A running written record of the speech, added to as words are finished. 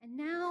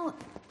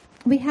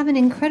We have an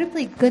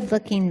incredibly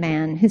good-looking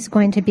man who's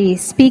going to be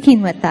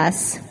speaking with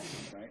us.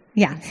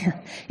 Yeah.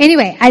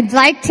 Anyway, I'd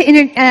like to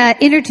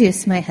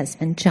introduce my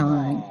husband,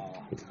 John.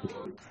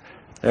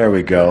 There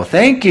we go.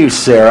 Thank you,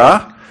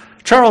 Sarah.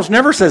 Charles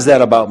never says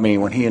that about me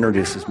when he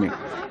introduces me.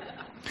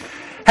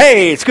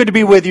 Hey, it's good to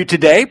be with you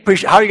today.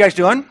 How are you guys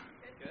doing?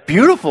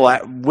 Beautiful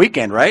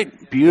weekend,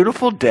 right?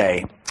 Beautiful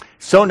day.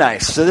 So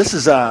nice. So this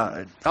is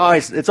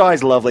it's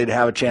always lovely to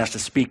have a chance to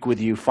speak with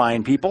you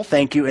fine people.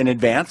 Thank you in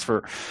advance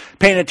for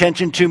paying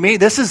attention to me.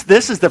 This is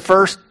the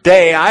first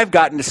day I've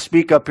gotten to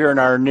speak up here in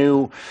our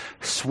new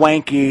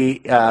swanky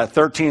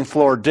 13th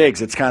floor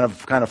digs. It's kind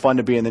of fun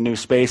to be in the new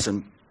space,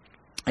 and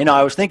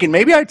I was thinking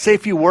maybe I'd say a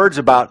few words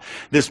about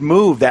this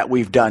move that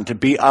we've done to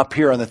be up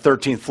here on the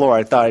 13th floor.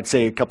 I thought I'd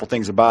say a couple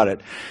things about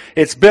it.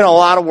 It's been a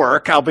lot of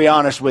work, I'll be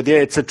honest with you.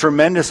 It's a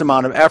tremendous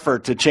amount of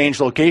effort to change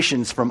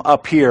locations from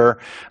up here,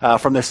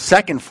 from the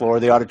second floor,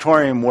 the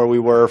auditorium where we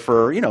were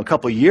for, a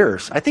couple of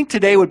years. I think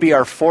today would be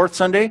our fourth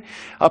Sunday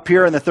up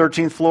here on the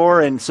 13th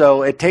floor, and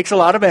so it takes a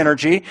lot of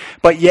energy.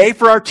 But yay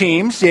for our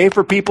teams, yay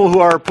for people who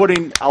are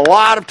putting a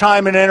lot of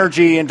time and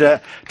energy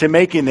into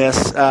making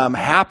this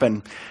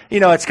happen.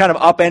 It's kind of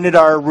upended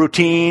our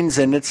routines,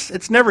 and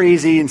it's never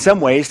easy in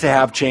some ways to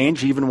have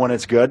change, even when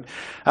it's good.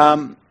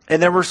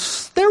 And there were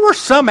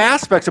some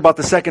aspects about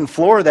the second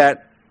floor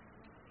that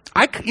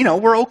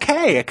were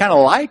okay. I kind of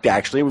liked,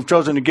 actually. We've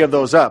chosen to give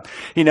those up.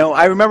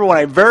 I remember when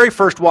I very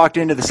first walked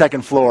into the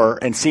second floor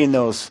and seeing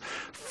those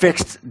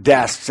fixed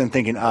desks and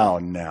thinking, oh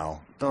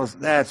no,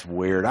 that's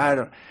weird.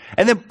 But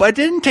it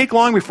didn't take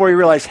long before you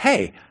realized,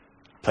 hey,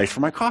 place for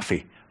my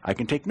coffee. I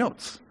can take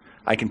notes.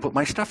 I can put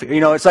my stuff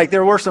here. It's like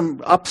there were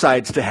some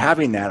upsides to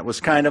having that. It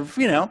was kind of,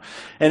 and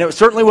it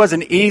certainly was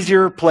an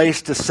easier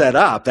place to set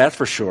up, that's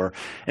for sure.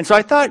 And so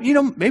I thought,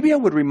 maybe I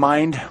would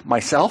remind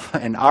myself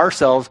and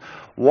ourselves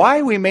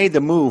why we made the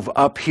move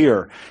up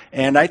here.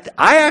 And I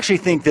actually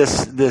think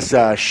this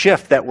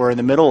shift that we're in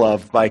the middle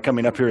of by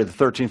coming up here to the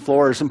 13th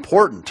floor is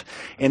important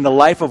in the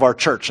life of our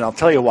church, and I'll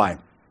tell you why.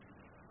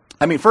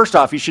 First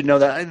off, you should know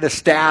that the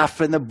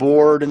staff and the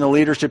board and the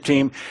leadership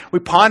team, we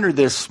pondered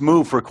this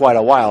move for quite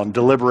a while and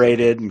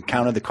deliberated and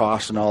counted the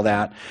costs and all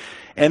that.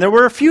 And there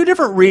were a few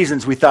different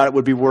reasons we thought it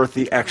would be worth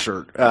the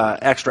extra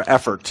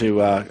effort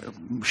to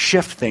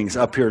shift things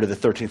up here to the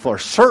 13th floor.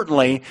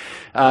 Certainly,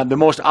 the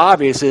most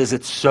obvious is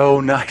it's so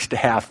nice to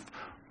have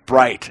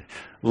bright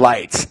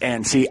lights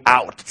and see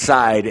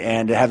outside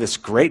and to have this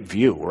great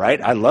view, right?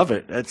 I love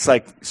it. It's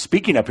like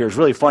speaking up here is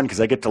really fun because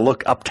I get to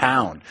look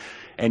uptown.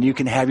 And you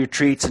can have your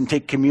treats and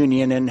take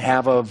communion and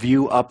have a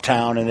view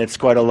uptown, and it's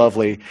quite a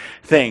lovely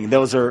thing.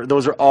 Those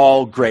are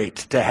all great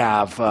to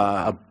have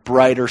a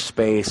brighter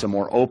space, a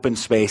more open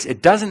space.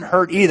 It doesn't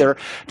hurt either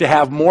to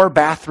have more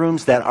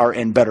bathrooms that are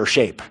in better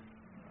shape.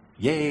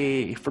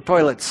 Yay for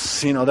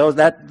toilets!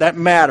 That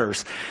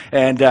matters,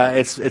 and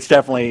it's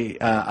definitely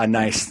a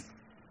nice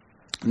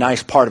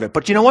part of it.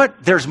 But you know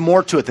what? There's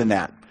more to it than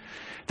that.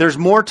 There's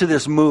more to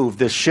this move,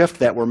 this shift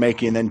that we're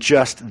making than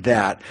just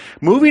that.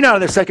 Moving out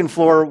of the second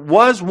floor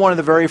was one of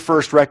the very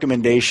first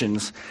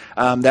recommendations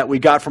that we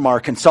got from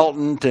our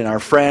consultant and our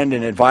friend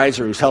and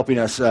advisor who's helping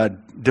us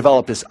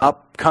develop this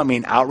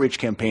upcoming outreach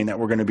campaign that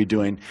we're going to be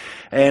doing.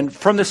 And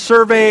from the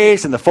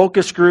surveys and the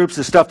focus groups,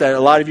 the stuff that a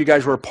lot of you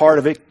guys were a part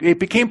of, it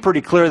became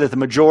pretty clear that the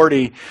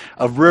majority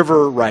of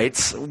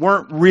Riverites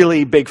weren't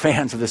really big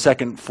fans of the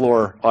second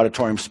floor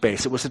auditorium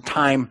space. It was a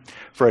time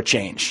for a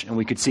change, and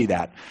we could see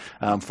that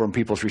from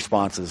people's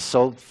responses.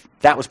 So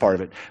that was part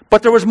of it.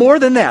 But there was more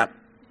than that.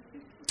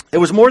 It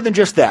was more than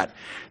just that.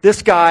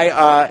 This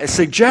guy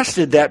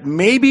suggested that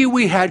maybe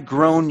we had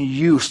grown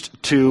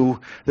used to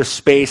the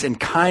space and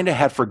kind of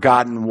had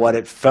forgotten what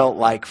it felt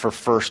like for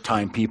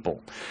first-time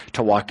people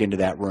to walk into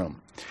that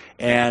room.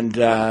 And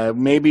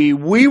maybe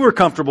we were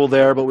comfortable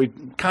there, but we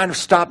kind of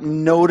stopped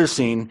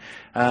noticing,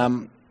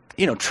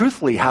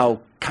 truthfully,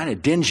 how kind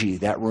of dingy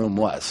that room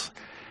was.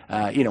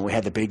 We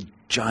had the big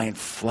giant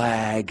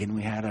flag, and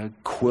we had a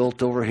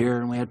quilt over here,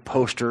 and we had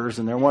posters,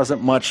 and there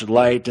wasn't much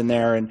light in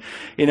there, and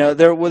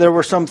there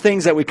were some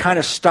things that we kind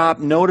of stopped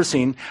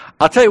noticing.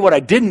 I'll tell you what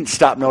I didn't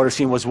stop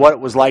noticing was what it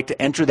was like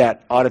to enter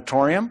that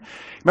auditorium.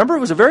 Remember,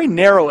 it was a very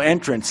narrow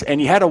entrance, and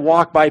you had to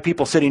walk by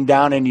people sitting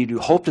down, and you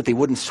hope that they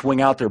wouldn't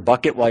swing out their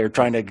bucket while you're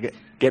trying to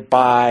get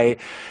by.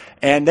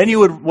 And then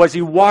as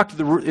you walked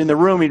in the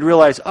room, you'd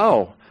realize,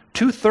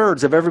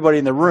 2/3 of everybody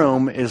in the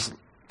room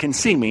can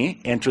see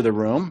me enter the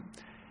room,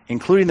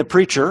 including the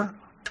preacher.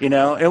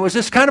 It was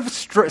just kind of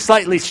a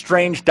slightly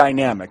strange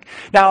dynamic.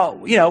 Now,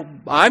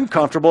 I'm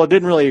comfortable. It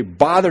didn't really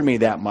bother me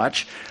that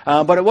much,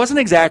 but it wasn't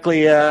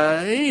exactly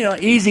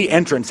easy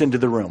entrance into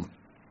the room.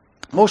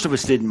 Most of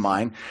us didn't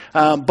mind,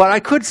 but I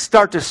could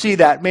start to see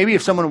that maybe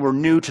if someone were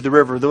new to the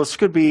river, those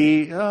could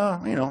be, a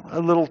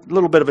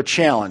little bit of a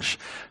challenge.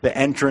 The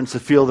entrance, the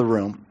feel of the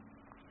room.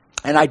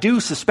 And I do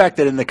suspect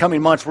that in the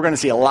coming months, we're going to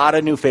see a lot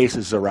of new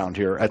faces around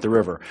here at the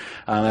river.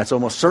 That's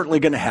almost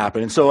certainly going to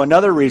happen. And so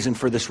another reason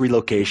for this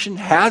relocation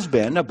has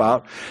been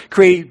about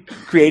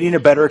creating a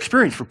better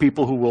experience for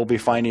people who will be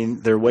finding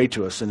their way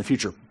to us in the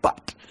future.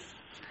 But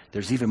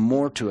There's even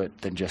more to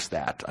it than just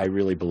that, I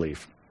really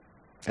believe.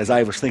 As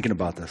I was thinking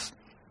about this,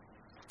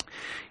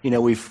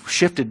 we've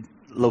shifted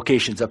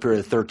locations up here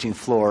at the 13th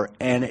floor,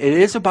 and it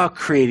is about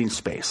creating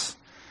space.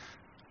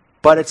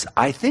 But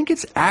I think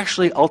it's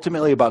actually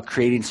ultimately about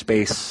creating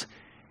space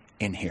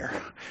in here,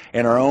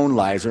 in our own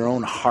lives, our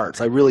own hearts.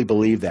 I really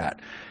believe that.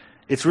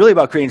 It's really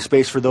about creating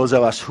space for those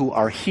of us who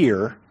are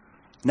here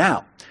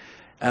now.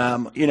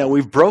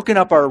 We've broken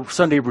up our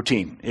Sunday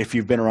routine. If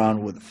you've been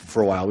around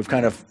for a while, we've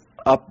kind of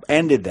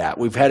upended that.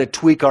 We've had to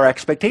tweak our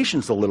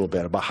expectations a little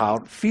bit about how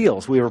it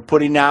feels. We were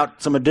putting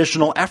out some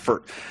additional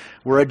effort.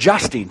 We're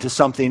adjusting to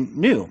something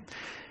new.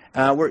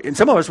 And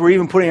some of us, we're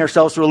even putting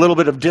ourselves through a little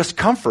bit of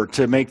discomfort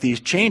to make these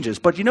changes.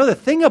 But the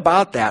thing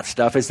about that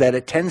stuff is that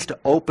it tends to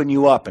open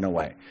you up in a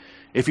way,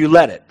 if you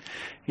let it.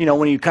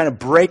 When you kind of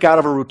break out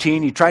of a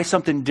routine, you try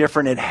something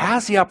different, it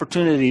has the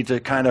opportunity to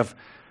kind of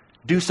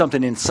do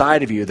something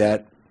inside of you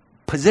that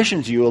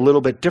positions you a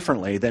little bit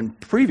differently than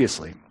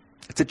previously.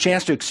 It's a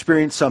chance to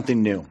experience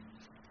something new.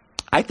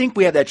 I think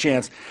we have that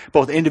chance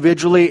both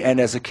individually and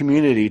as a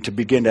community to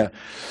begin to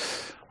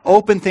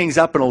open things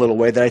up in a little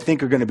way that I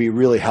think are going to be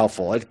really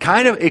helpful.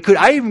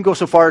 I even go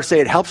so far as to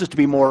say it helps us to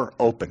be more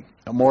open,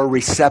 more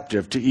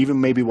receptive to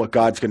even maybe what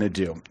God's going to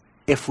do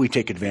if we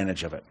take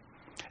advantage of it.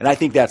 And I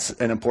think that's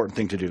an important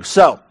thing to do.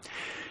 So,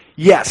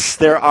 yes,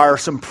 there are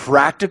some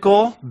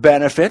practical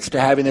benefits to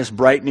having this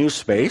bright new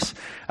space.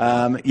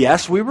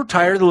 Yes, we were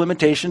tired of the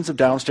limitations of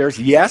downstairs.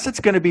 Yes,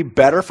 it's going to be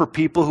better for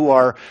people who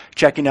are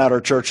checking out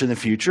our church in the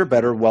future,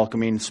 better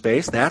welcoming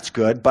space. That's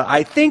good. But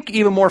I think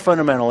even more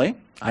fundamentally,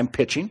 I'm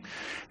pitching,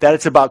 that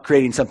it's about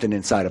creating something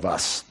inside of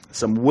us,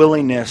 some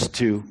willingness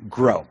to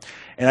grow.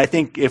 And I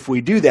think if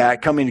we do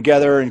that, coming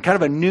together in kind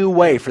of a new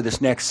way for this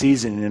next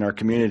season in our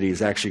community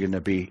is actually going to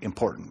be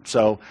important.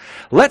 So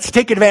let's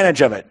take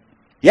advantage of it.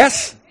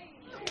 Yes?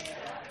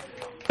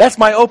 That's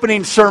my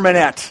opening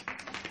sermonette.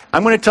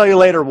 I'm going to tell you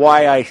later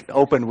why I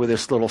opened with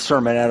this little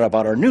sermonette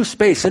about our new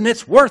space, and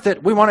it's worth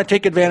it. We want to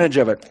take advantage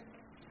of it.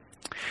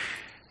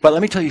 But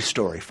let me tell you a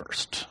story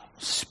first.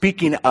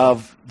 Speaking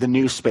of the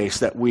new space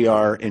that we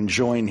are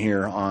enjoying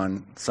here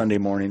on Sunday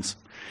mornings.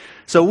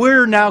 So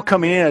we're now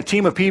coming in, a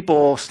team of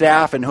people,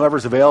 staff, and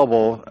whoever's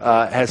available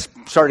has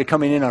started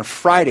coming in on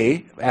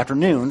Friday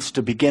afternoons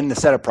to begin the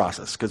setup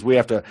process because we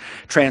have to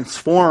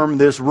transform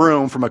this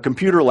room from a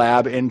computer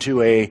lab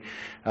into a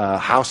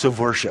house of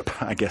worship,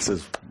 I guess as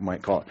you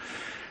might call it.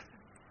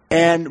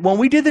 And when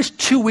we did this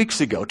 2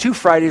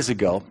 Fridays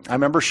ago, I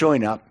remember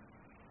showing up.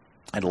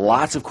 I had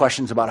lots of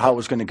questions about how it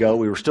was going to go.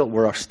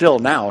 We're still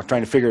now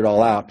trying to figure it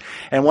all out.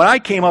 And when I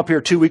came up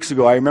here 2 weeks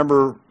ago, I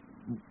remember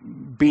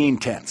being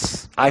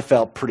tense. I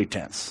felt pretty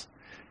tense,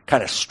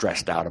 kind of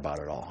stressed out about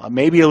it all.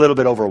 Maybe a little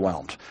bit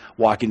overwhelmed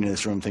walking into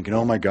this room thinking,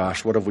 oh my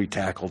gosh, what have we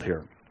tackled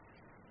here?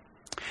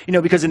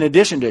 Because in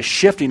addition to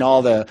shifting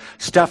all the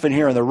stuff in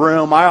here in the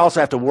room, I also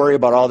have to worry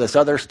about all this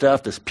other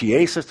stuff, this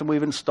PA system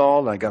we've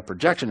installed. I got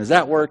projection. Is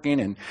that working?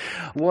 And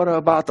what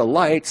about the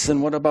lights?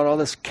 And what about all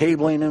this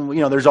cabling? And,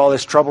 there's all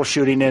this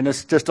troubleshooting, and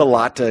it's just a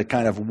lot to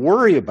kind of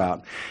worry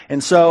about.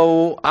 And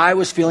so I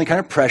was feeling kind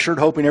of pressured,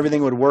 hoping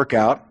everything would work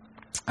out.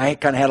 I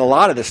kind of had a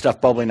lot of this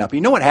stuff bubbling up.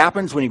 You know what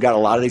happens when you've got a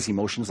lot of these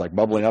emotions like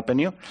bubbling up in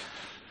you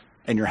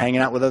and you're hanging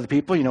out with other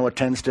people? You know what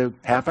tends to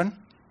happen?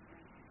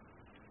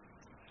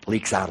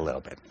 Leaks out a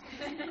little bit.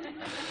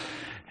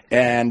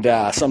 And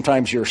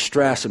sometimes your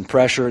stress and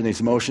pressure and these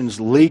emotions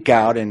leak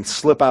out and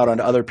slip out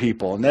onto other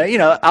people.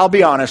 And, I'll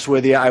be honest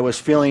with you, I was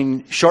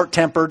feeling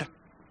short-tempered,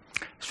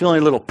 I was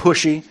feeling a little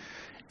pushy,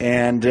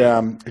 and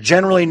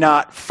generally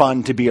not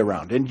fun to be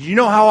around. And you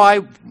know how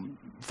I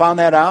found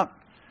that out?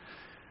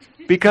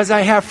 Because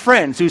I have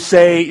friends who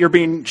say you're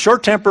being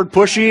short-tempered,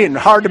 pushy, and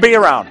hard to be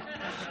around.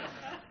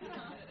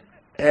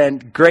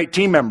 And great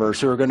team members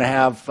who are going to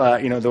have,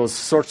 those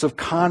sorts of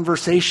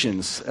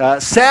conversations.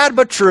 Sad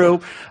but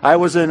true, I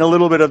was in a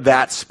little bit of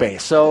that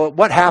space. So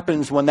what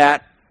happens when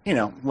that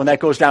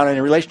goes down in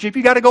a relationship?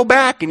 You got to go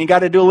back and you got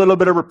to do a little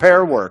bit of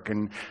repair work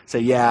and say,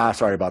 yeah,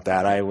 sorry about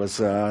that. I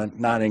was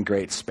not in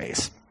great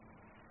space.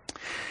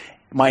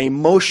 My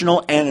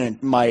emotional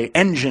and my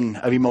engine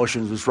of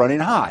emotions was running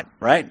hot,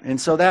 right?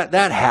 And so that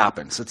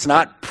happens. It's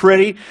not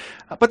pretty,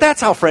 but that's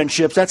how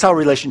that's how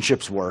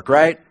relationships work,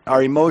 right?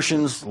 Our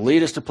emotions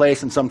lead us to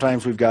place, and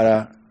sometimes we've got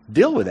to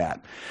deal with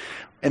that.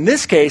 In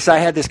this case, I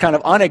had this kind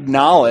of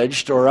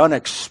unacknowledged or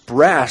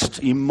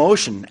unexpressed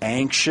emotion,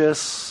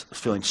 anxious,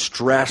 feeling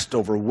stressed,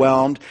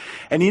 overwhelmed.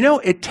 And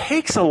it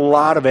takes a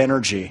lot of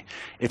energy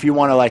if you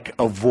want to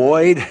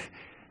avoid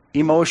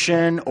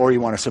emotion, or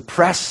you want to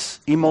suppress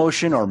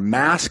emotion or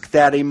mask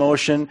that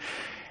emotion.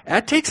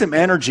 That takes some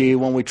energy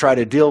when we try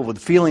to deal with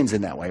feelings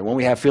in that way. When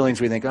we have feelings,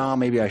 we think, oh,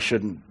 maybe I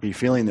shouldn't be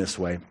feeling this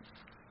way.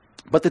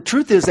 But the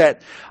truth is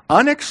that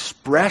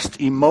unexpressed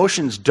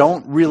emotions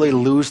don't really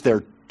lose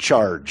their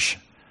charge.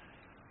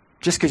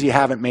 Just because you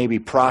haven't maybe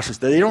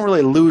processed it, they don't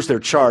really lose their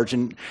charge.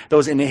 And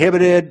those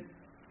inhibited,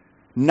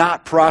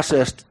 not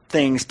processed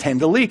things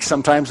tend to leak.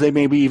 Sometimes they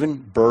maybe even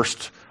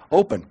burst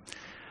open.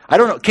 I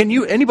don't know. Can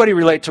anybody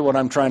relate to what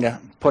I'm trying to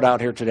put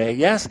out here today?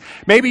 Yes?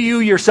 Maybe you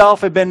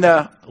yourself have been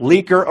the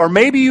leaker, or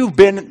maybe you've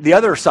been the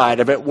other side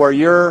of it where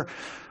you're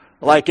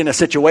like in a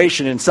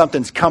situation and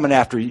something's coming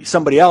after you.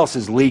 Somebody else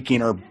is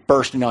leaking or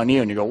bursting on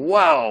you, and you go,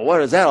 wow,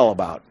 what is that all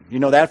about? You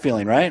know that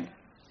feeling, right?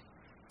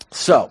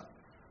 So,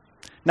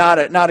 not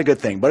a good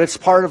thing, but it's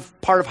part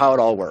of how it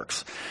all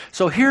works.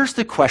 So here's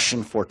the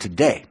question for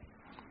today.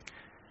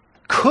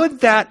 Could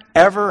that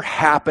ever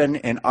happen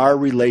in our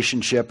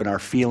relationship and our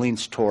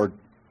feelings toward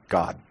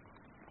God?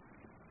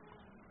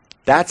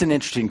 That's an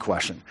interesting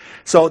question.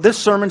 So this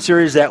sermon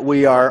series that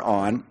we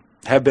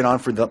have been on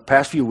for the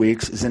past few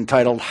weeks, is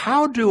entitled,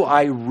 How Do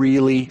I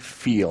Really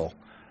Feel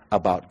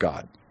About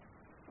God?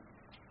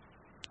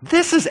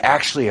 This is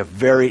actually a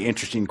very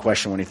interesting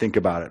question when you think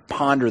about it.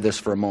 Ponder this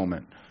for a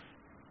moment.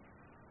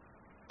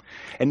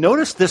 And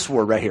notice this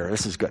word right here.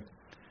 This is good.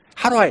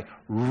 How do I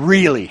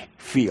really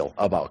feel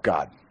about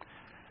God?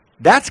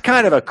 That's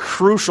kind of a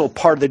crucial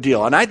part of the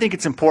deal. And I think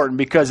it's important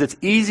because it's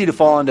easy to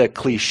fall into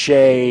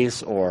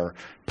cliches or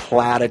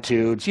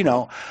platitudes. You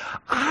know,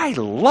 I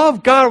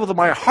love God with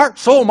my heart,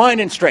 soul, mind,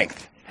 and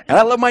strength. And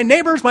I love my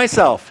neighbors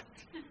myself.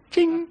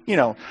 Ching, you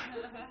know.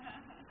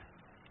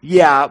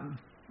 Yeah,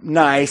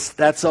 nice.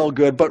 That's all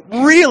good. But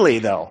really,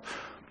 though,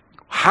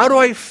 how do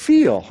I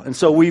feel? And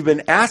so we've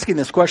been asking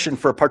this question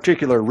for a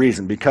particular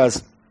reason,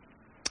 because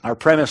our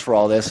premise for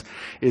all this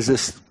is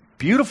this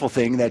beautiful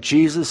thing that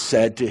Jesus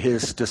said to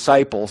his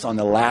disciples on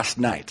the last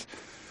night.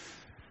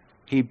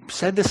 He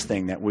said this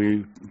thing that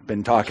we've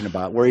been talking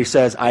about, where he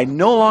says, I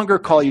no longer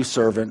call you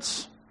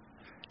servants.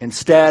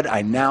 Instead,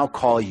 I now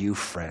call you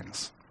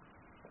friends.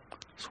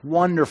 It's a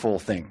wonderful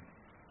thing.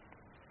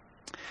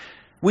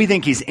 We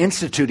think he's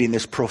instituting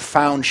this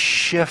profound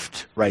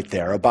shift right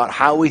there about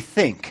how we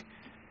think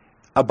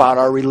about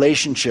our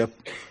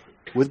relationship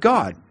with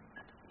God.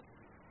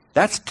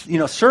 That's,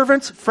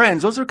 servants,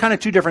 friends, those are kind of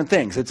two different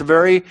things. It's a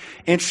very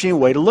interesting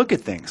way to look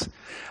at things.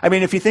 I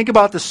mean, if you think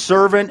about the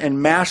servant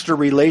and master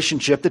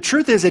relationship, the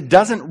truth is it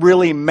doesn't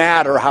really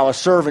matter how a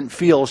servant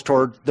feels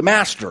toward the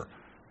master.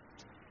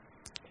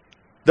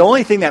 The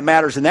only thing that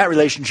matters in that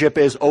relationship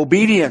is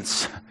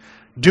obedience.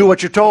 Do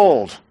what you're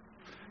told.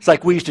 It's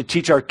like we used to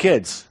teach our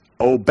kids,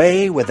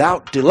 obey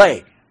without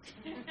delay.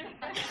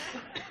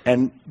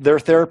 And their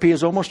therapy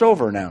is almost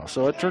over now,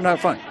 so it turned out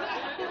fine.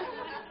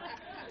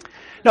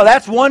 No,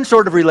 that's one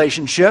sort of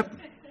relationship.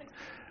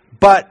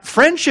 But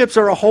friendships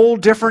are a whole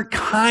different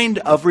kind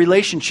of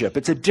relationship.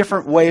 It's a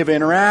different way of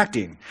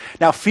interacting.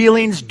 Now,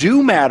 feelings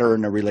do matter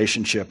in a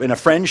relationship, in a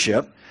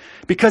friendship,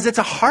 because it's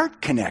a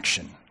heart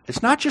connection.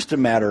 It's not just a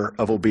matter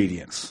of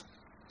obedience.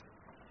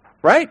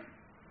 Right?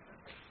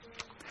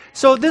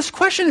 So this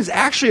question is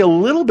actually a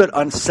little bit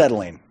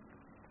unsettling.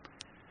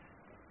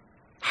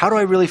 How do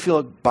I really feel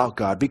about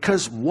God?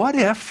 Because what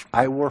if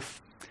I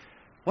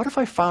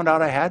found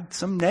out I had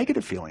some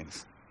negative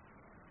feelings?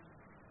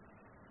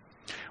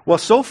 Well,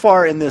 so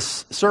far in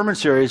this sermon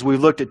series, we've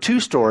looked at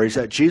two stories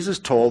that Jesus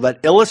told that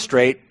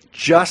illustrate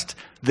just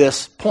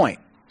this point.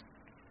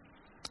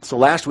 So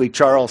last week,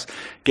 Charles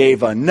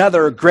gave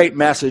another great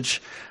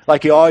message,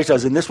 like he always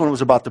does, and this one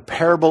was about the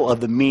parable of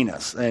the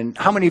minas. And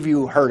how many of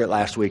you heard it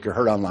last week or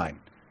heard online?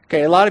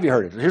 Okay, a lot of you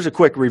heard it. Here's a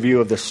quick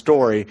review of the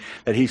story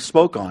that he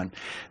spoke on.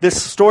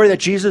 This story that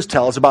Jesus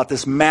tells about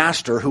this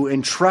master who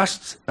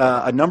entrusts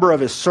a number of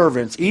his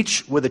servants,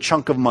 each with a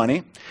chunk of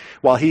money,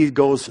 while he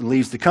goes and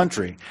leaves the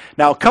country.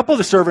 Now, a couple of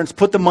the servants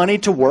put the money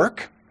to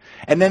work,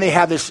 and then they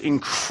have this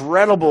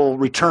incredible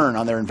return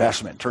on their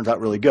investment. Turns out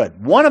really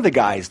good. One of the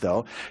guys,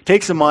 though,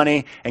 takes the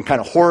money and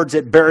kind of hoards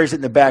it, buries it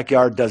in the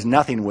backyard, does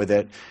nothing with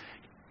it.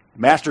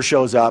 Master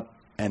shows up,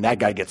 and that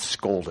guy gets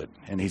scolded,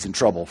 and he's in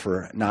trouble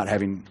for not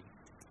having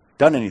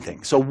done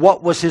anything. So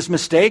what was his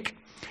mistake?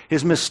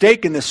 His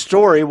mistake in this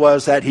story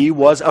was that he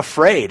was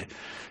afraid. It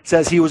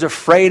says he was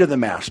afraid of the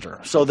master.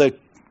 So the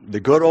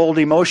good old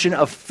emotion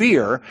of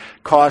fear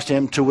caused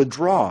him to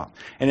withdraw.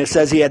 And it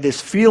says he had this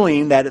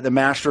feeling that the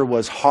master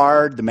was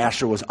hard, the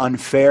master was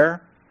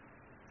unfair.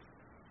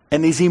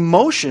 And these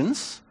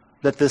emotions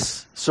that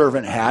this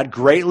servant had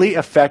greatly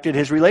affected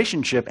his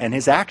relationship and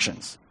his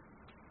actions.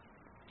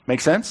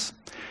 Make sense?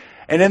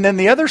 And then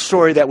the other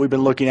story that we've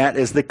been looking at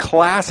is the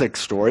classic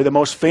story, the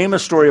most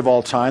famous story of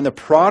all time,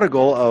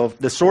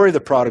 the story of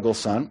the prodigal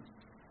son,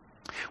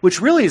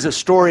 which really is a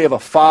story of a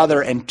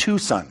father and two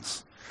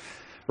sons.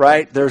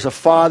 Right? There's a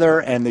father,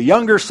 and the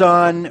younger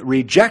son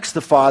rejects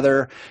the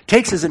father,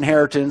 takes his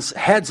inheritance,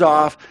 heads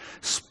off,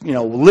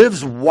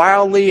 lives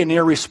wildly and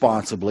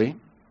irresponsibly.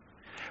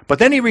 But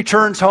then he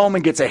returns home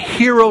and gets a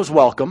hero's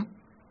welcome.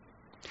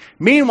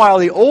 Meanwhile,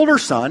 the older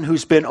son,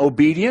 who's been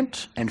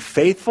obedient and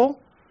faithful,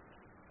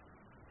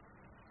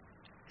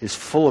 is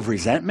full of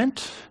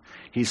resentment.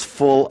 He's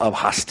full of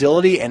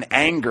hostility and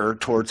anger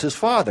towards his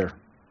father.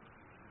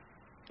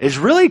 It's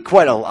really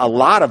quite a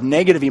lot of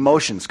negative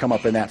emotions come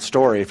up in that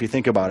story if you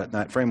think about it in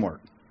that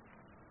framework.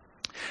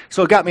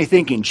 So it got me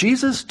thinking.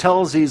 Jesus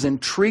tells these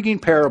intriguing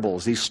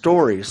parables, these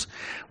stories,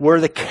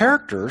 where the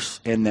characters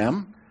in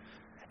them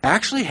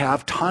actually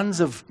have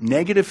tons of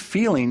negative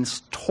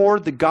feelings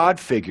toward the God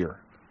figure.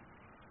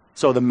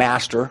 So the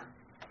master,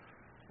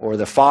 or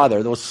the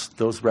father,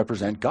 those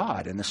represent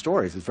God in the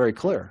stories. It's very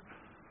clear.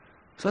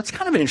 So that's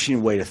kind of an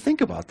interesting way to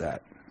think about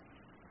that.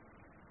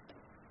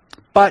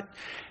 But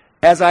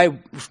as I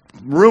was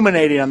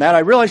ruminating on that, I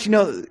realized,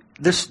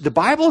 the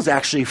Bible is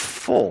actually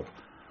full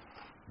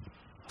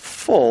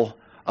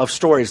of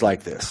stories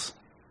like this.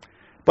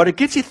 But it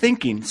gets you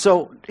thinking,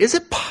 so is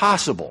it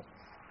possible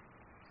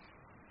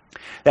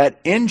that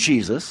in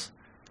Jesus,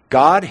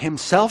 God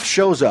himself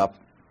shows up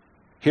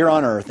here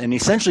on earth and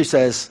essentially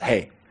says,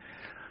 hey,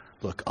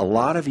 look, a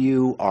lot of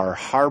you are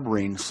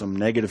harboring some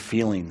negative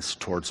feelings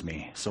towards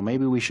me, so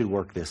maybe we should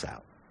work this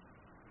out.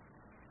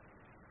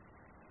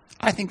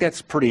 I think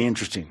that's pretty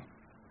interesting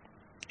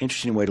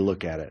way to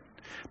look at it.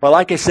 But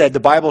like I said, the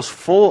Bible's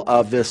full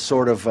of this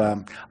sort of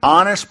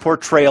honest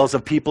portrayals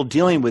of people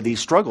dealing with these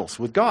struggles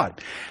with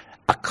God.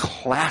 A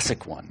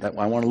classic one that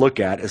I want to look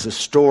at is the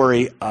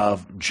story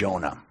of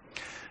Jonah.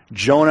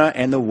 Jonah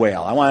and the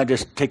whale. I want to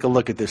just take a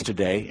look at this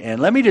today.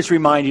 And let me just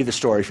remind you the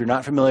story. If you're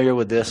not familiar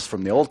with this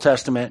from the Old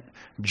Testament,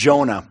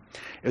 Jonah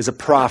is a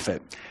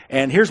prophet.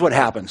 And here's what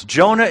happens.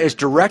 Jonah is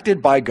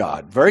directed by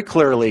God. Very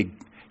clearly,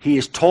 he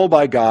is told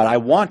by God, I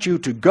want you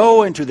to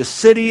go into the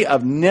city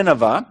of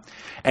Nineveh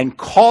and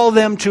call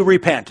them to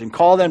repent and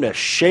call them to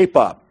shape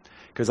up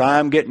because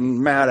I'm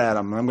getting mad at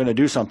them. I'm going to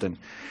do something.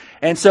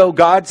 And so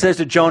God says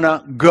to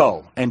Jonah,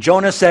 go. And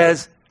Jonah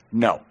says,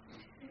 no.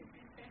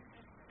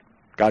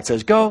 God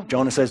says go.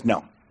 Jonah says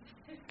no.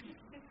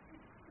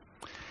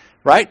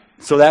 Right?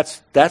 So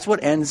that's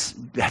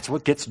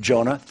what gets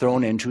Jonah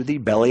thrown into the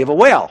belly of a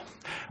whale.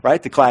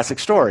 Right? The classic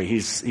story.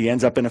 He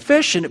ends up in a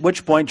fish, and at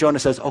which point Jonah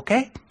says,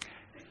 okay,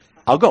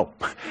 I'll go.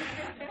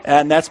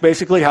 And that's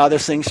basically how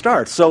this thing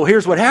starts. So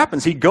here's what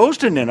happens. He goes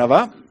to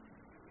Nineveh,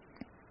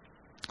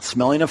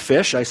 smelling of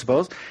fish, I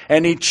suppose,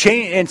 and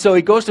so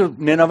he goes to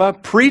Nineveh,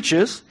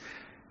 preaches,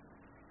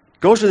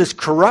 goes to this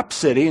corrupt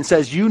city and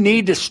says, you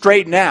need to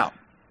straighten out,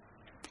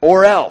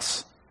 or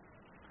else.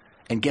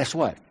 And guess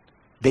what?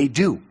 They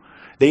do.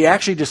 They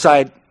actually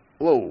decide,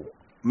 whoa,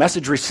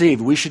 message received,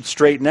 we should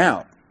straighten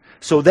out.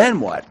 So then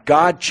what?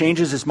 God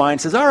changes his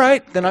mind, says, all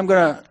right, then I'm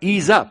going to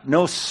ease up.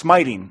 No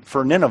smiting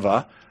for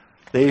Nineveh.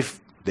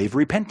 They've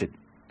repented.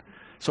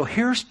 So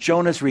here's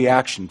Jonah's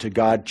reaction to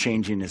God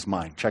changing his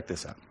mind. Check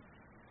this out.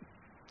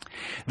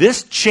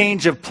 This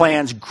change of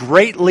plans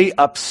greatly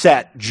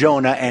upset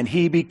Jonah, and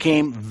he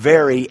became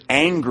very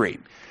angry.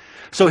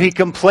 So he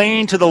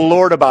complained to the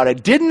Lord about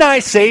it. Didn't I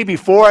say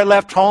before I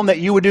left home that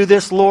you would do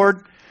this,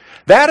 Lord?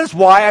 That is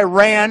why I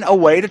ran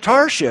away to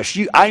Tarshish.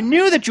 I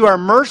knew that you are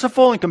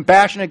merciful and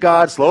compassionate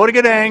God, slow to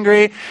get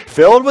angry,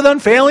 filled with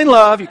unfailing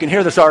love. You can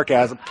hear the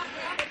sarcasm.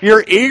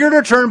 You're eager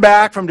to turn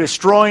back from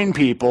destroying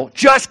people.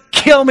 Just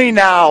kill me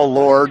now,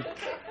 Lord.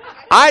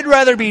 I'd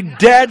rather be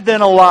dead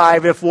than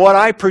alive if what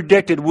I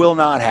predicted will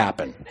not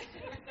happen.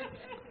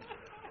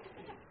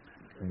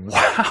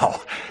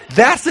 Wow.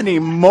 That's an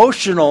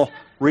emotional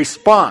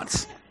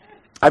response.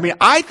 I mean,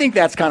 I think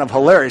that's kind of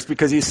hilarious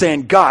because he's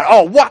saying, God,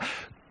 oh, what?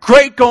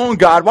 Great going,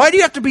 God. Why do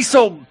you have to be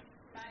so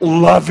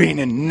loving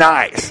and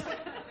nice?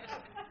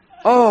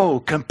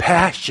 Oh,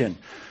 compassion.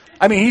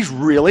 I mean, he's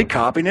really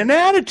copying an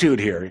attitude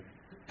here.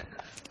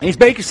 And he's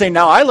basically saying,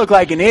 now I look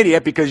like an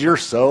idiot because you're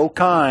so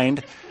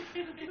kind.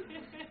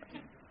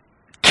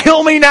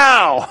 Kill me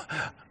now.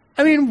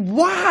 I mean,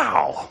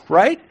 wow,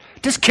 right?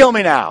 Just kill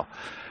me now.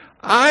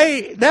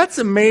 That's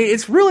amazing.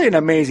 It's really an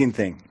amazing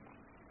thing.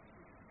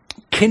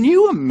 Can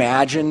you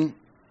imagine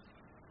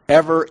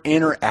ever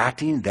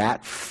interacting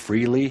that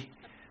freely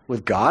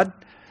with God?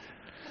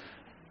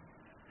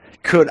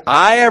 Could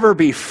I ever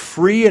be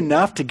free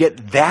enough to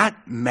get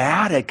that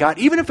mad at God,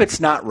 even if it's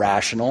not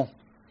rational?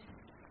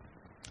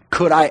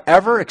 Could I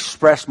ever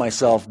express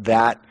myself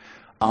that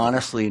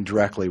honestly and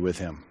directly with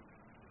him?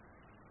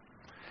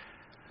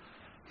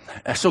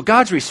 So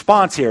God's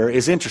response here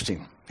is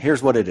interesting.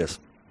 Here's what it is.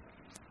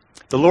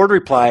 The Lord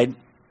replied,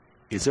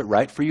 is it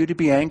right for you to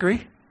be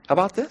angry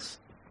about this?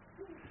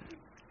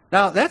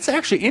 Now, that's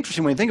actually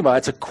interesting when you think about it.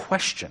 It's a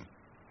question.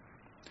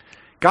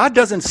 God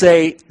doesn't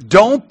say,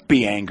 don't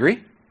be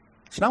angry.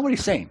 It's not what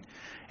he's saying.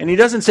 And he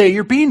doesn't say,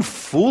 you're being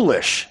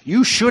foolish.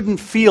 You shouldn't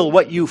feel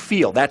what you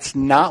feel. That's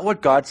not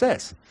what God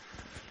says.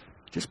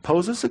 He just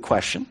poses a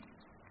question.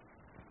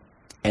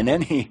 And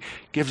then he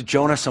gives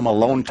Jonah some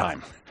alone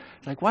time.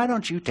 Like, why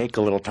don't you take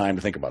a little time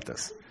to think about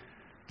this?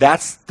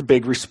 That's the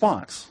big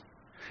response.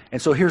 And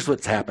so here's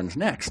what happens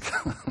next.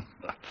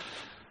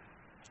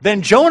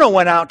 Then Jonah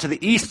went out to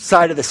the east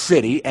side of the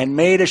city and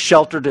made a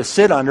shelter to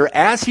sit under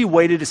as he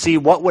waited to see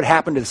what would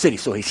happen to the city.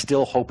 So he's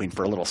still hoping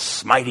for a little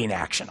smiting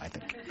action, I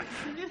think.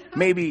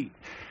 Maybe.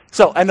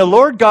 So, and the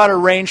Lord God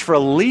arranged for a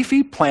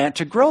leafy plant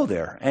to grow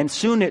there. And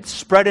soon it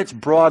spread its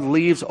broad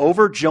leaves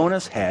over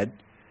Jonah's head,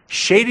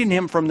 shading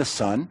him from the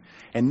sun.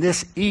 And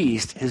this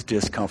eased his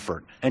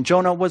discomfort. And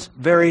Jonah was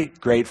very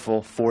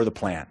grateful for the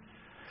plant.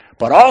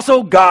 But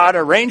also God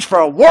arranged for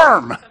a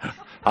worm.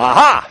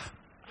 Aha!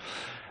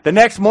 The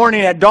next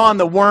morning at dawn,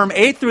 the worm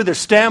ate through the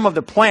stem of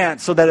the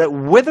plant so that it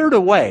withered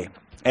away.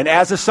 And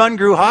as the sun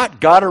grew hot,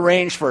 God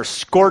arranged for a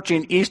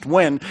scorching east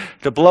wind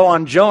to blow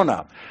on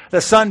Jonah.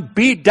 The sun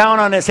beat down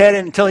on his head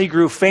until he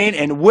grew faint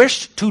and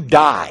wished to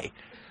die.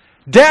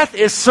 Death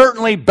is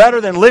certainly better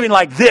than living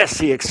like this,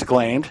 he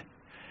exclaimed.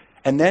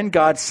 And then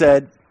God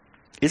said,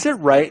 is it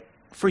right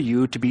for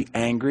you to be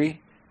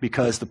angry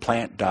because the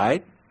plant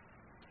died?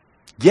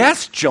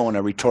 Yes,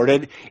 Jonah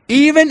retorted,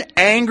 even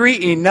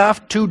angry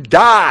enough to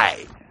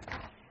die.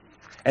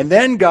 And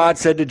then God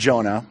said to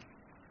Jonah,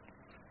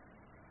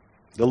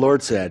 the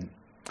Lord said,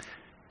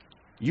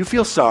 you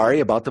feel sorry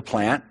about the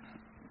plant,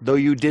 though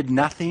you did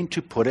nothing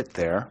to put it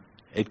there.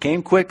 It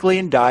came quickly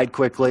and died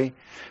quickly.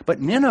 But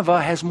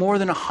Nineveh has more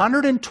than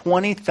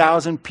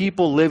 120,000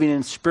 people living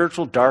in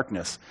spiritual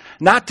darkness,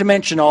 not to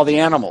mention all the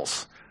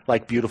animals,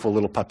 like beautiful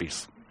little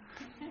puppies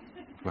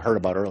we heard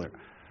about earlier.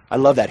 I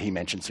love that he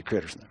mentions the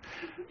critters.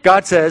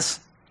 God says,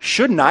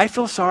 shouldn't I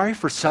feel sorry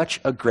for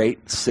such a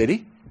great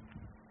city?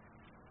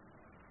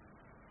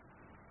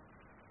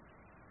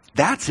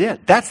 That's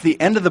it. That's the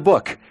end of the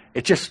book.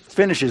 It just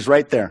finishes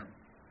right there.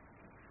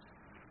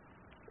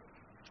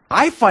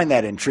 I find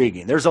that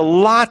intriguing. There's a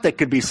lot that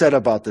could be said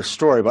about this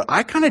story, but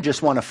I kind of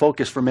just want to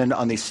focus for a minute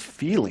on these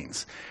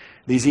feelings,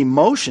 these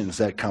emotions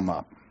that come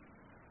up.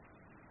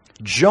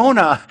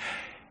 Jonah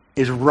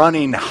is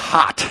running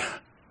hot,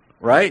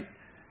 right?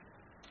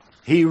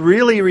 He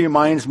really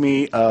reminds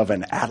me of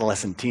an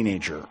adolescent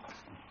teenager.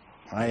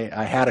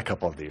 I had a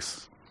couple of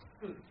these.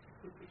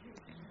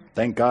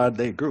 Thank God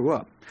they grew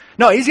up.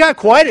 No, he's got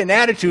quite an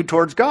attitude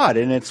towards God,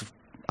 and it's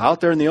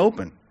out there in the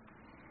open.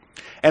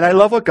 And I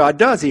love what God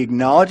does. He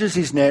acknowledges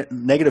these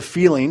negative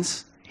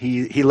feelings.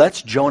 He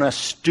lets Jonah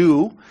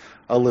stew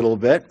a little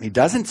bit. He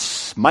doesn't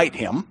smite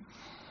him.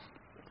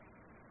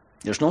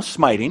 There's no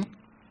smiting,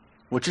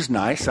 which is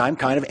nice. I'm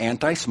kind of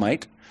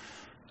anti-smite.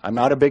 I'm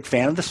not a big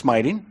fan of the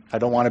smiting. I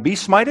don't want to be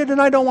smited,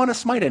 and I don't want to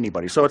smite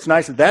anybody. So it's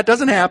nice that that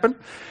doesn't happen.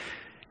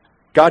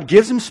 God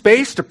gives him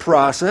space to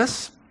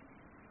process.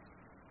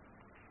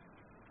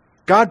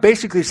 God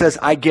basically says,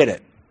 I get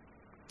it.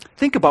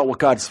 Think about what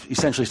God's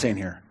essentially saying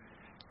here.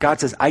 God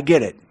says, I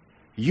get it.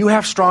 You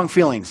have strong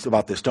feelings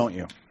about this, don't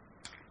you?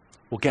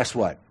 Well, guess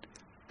what?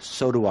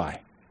 So do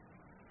I.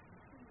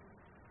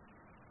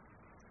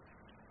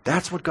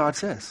 That's what God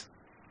says.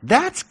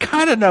 That's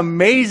kind of an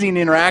amazing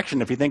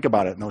interaction if you think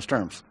about it in those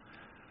terms.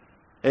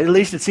 At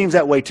least it seems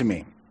that way to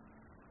me.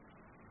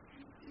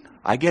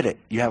 I get it.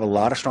 You have a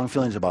lot of strong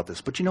feelings about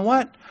this. But you know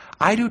what?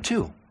 I do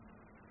too.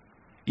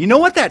 You know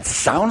what that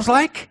sounds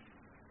like?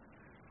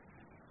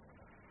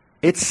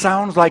 It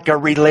sounds like a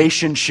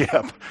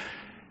relationship.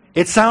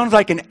 It sounds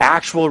like an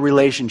actual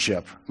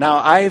relationship. Now,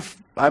 I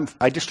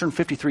just turned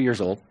 53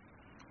 years old.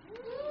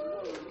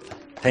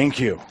 Thank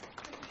you.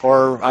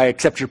 Or I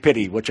accept your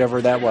pity,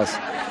 whichever that was.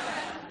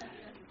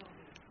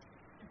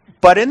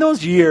 But in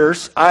those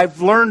years,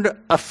 I've learned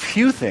a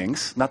few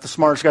things. Not the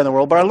smartest guy in the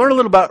world, but I learned a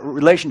little about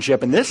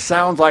relationship, and this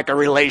sounds like a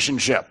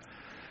relationship.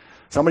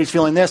 Somebody's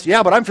feeling this,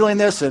 yeah, but I'm feeling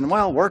this, and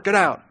well, work it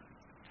out.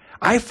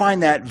 I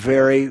find that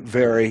very,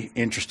 very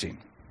interesting.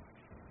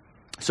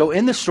 So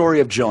in the story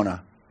of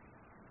Jonah,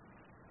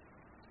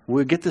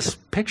 we get this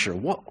picture.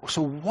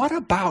 So what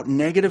about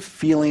negative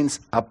feelings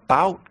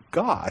about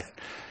God?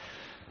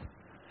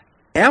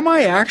 Am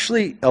I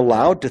actually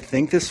allowed to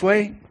think this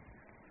way?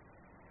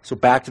 So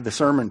back to the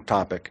sermon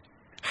topic.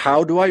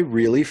 How do I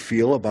really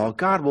feel about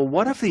God? Well,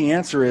 what if the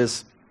answer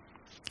is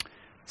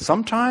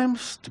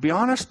sometimes, to be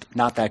honest,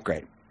 not that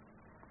great?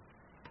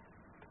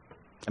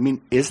 I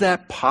mean, is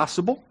that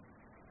possible?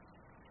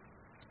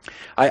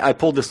 I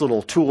pulled this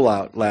little tool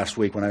out last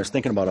week when I was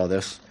thinking about all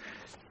this.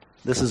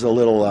 This is a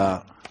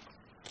little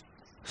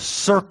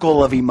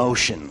circle of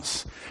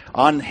emotions.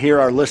 On here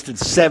are listed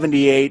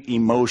 78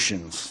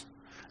 emotions.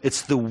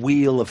 It's the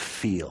wheel of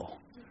feel.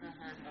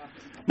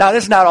 Now,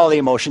 this is not all the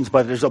emotions,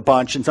 but there's a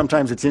bunch, and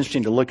sometimes it's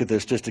interesting to look at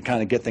this just to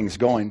kind of get things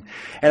going.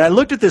 And I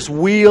looked at this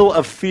wheel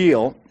of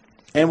feel,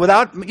 and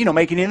without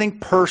making anything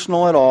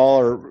personal at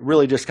all, or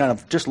really just kind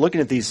of just looking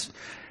at these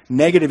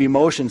negative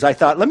emotions, I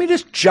thought, let me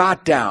just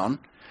jot down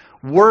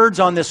words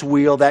on this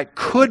wheel that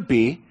could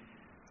be,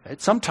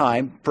 at some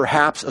time,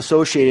 perhaps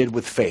associated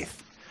with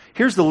faith.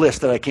 Here's the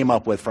list that I came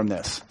up with from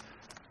this.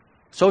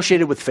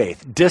 Associated with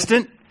faith.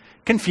 Distant,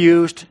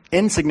 confused,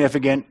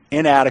 insignificant,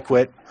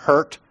 inadequate,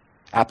 hurt,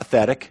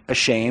 apathetic,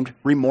 ashamed,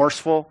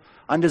 remorseful,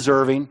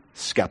 undeserving,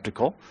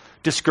 skeptical,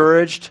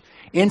 discouraged,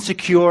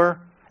 insecure,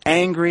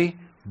 angry,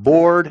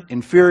 bored,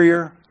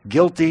 inferior,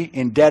 guilty,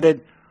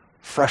 indebted,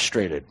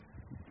 frustrated.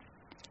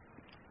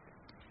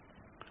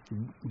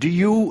 Do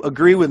you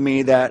agree with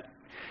me that,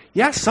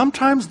 yes,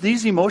 sometimes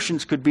these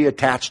emotions could be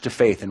attached to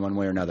faith in one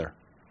way or another?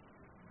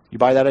 You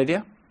buy that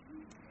idea?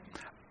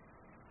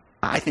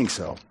 I think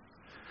so.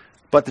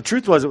 But the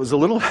truth was, it was a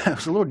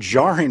little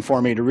jarring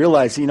for me to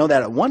realize, that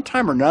at one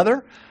time or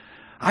another,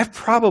 I've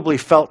probably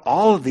felt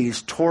all of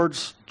these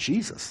towards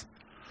Jesus,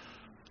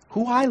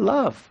 who I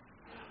love.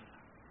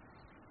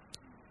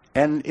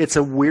 And it's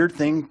a weird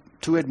thing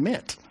to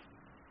admit.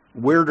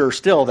 Weirder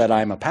still that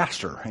I'm a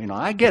pastor.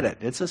 I get it.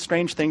 It's a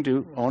strange thing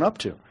to own up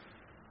to.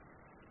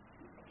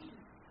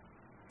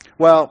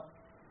 Well,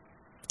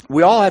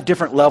 we all have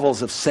different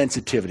levels of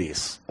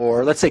sensitivities,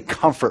 or let's say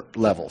comfort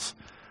levels,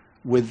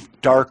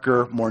 with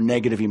darker, more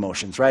negative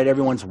emotions, right?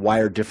 Everyone's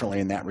wired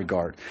differently in that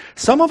regard.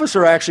 Some of us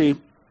are actually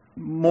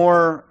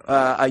more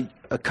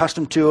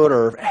accustomed to it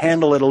or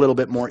handle it a little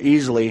bit more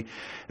easily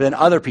than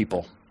other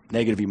people,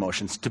 negative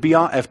emotions. To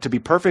be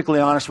perfectly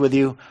honest with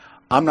you,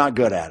 I'm not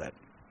good at it.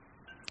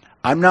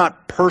 I'm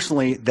not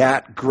personally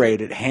that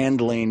great at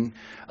handling,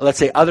 let's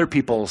say, other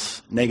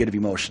people's negative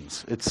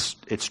emotions.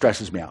 It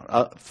stresses me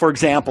out. For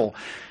example,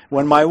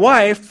 when my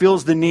wife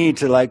feels the need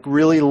to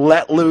really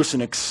let loose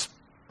and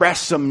express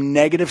some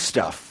negative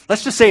stuff,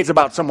 let's just say it's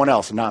about someone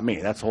else and not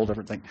me. That's a whole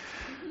different thing.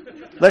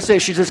 Let's say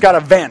she's just got a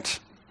vent.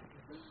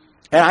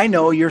 And I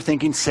know you're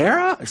thinking,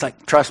 Sarah? It's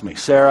like, trust me,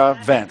 Sarah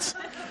vents.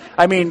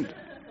 I mean,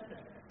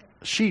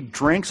 she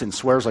drinks and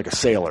swears like a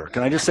sailor.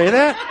 Can I just say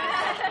that?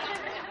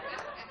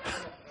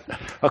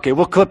 Okay,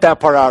 we'll clip that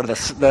part out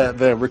of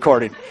the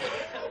recording.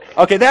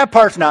 Okay, that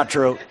part's not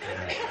true.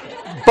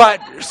 But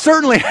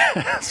certainly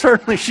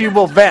she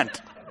will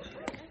vent.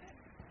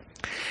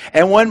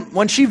 And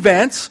when she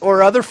vents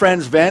or other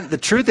friends vent, the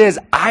truth is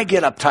I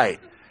get uptight.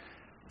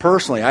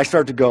 Personally, I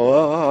start to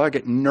go, I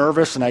get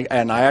nervous, and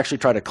I actually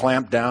try to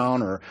clamp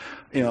down, or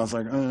it's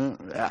like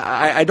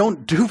I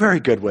don't do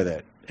very good with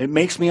it. It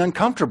makes me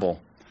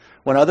uncomfortable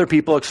when other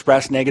people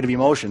express negative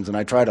emotions, and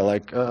I try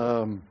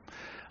to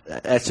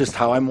that's just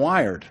how I'm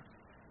wired.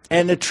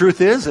 And the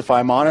truth is, if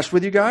I'm honest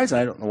with you guys, and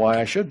I don't know why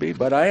I should be,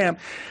 but I am,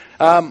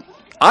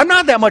 I'm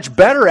not that much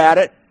better at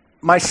it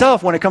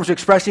myself when it comes to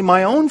expressing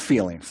my own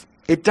feelings.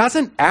 It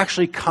doesn't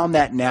actually come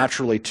that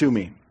naturally to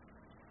me.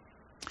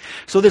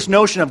 So this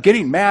notion of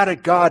getting mad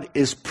at God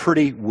is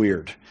pretty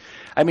weird.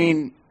 I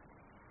mean,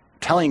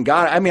 telling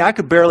God, I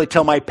could barely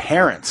tell my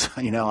parents,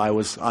 I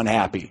was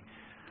unhappy,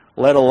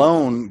 let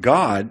alone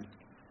God.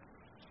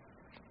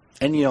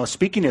 And,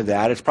 speaking of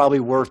that, it's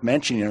probably worth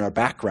mentioning in our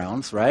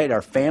backgrounds, right?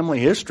 Our family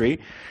history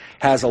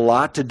has a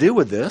lot to do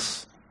with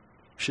this.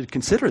 Should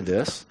consider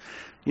this.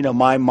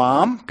 My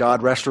mom,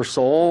 God rest her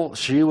soul,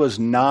 she was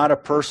not a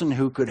person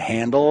who could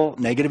handle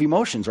negative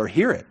emotions or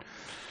hear it.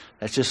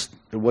 It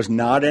was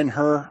not in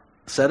her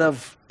set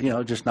of,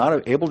 just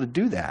not able to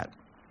do that.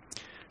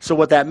 So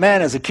what that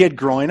meant as a kid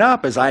growing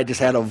up is I just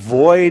had to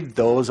avoid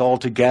those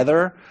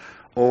altogether,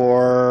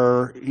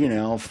 or,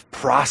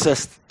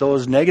 process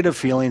those negative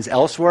feelings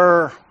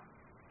elsewhere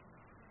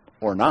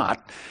or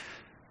not.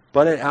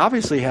 But it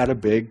obviously had a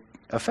big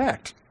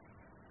effect.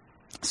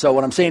 So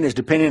what I'm saying is,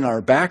 depending on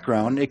our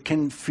background, it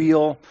can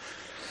feel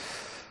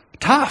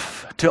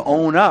tough to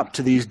own up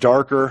to these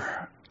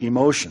darker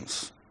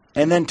emotions.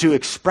 And then to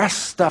express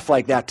stuff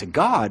like that to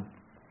God,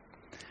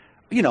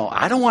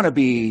 I don't want to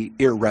be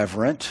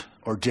irreverent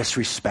or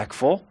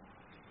disrespectful,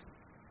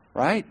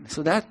 right?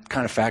 So that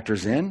kind of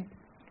factors in.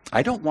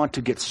 I don't want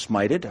to get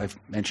smited. I've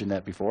mentioned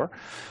that before.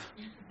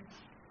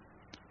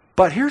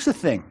 But here's the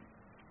thing.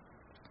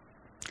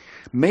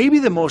 Maybe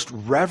the most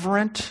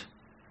reverent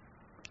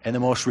and the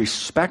most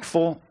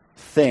respectful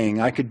thing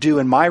I could do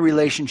in my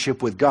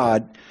relationship with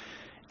God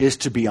is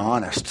to be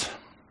honest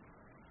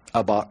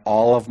about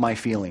all of my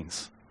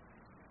feelings,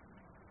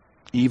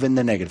 even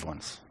the negative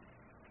ones.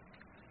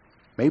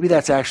 Maybe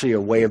that's actually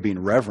a way of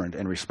being reverent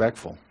and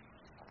respectful.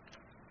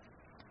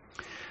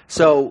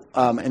 So,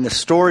 in the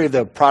story of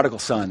the prodigal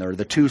son, or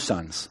the two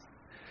sons,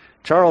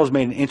 Charles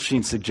made an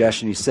interesting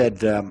suggestion. He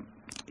said,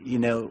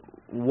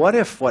 what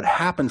if what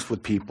happens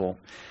with people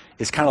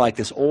is kind of like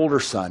this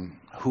older son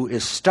who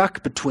is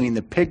stuck between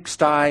the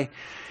pigsty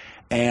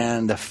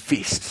and the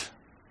feast?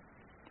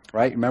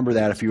 Right? Remember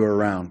that if you were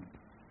around.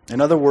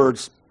 In other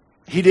words,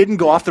 he didn't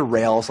go off the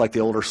rails like the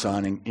older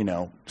son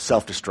and,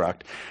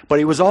 self-destruct, but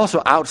he was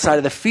also outside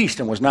of the feast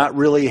and was not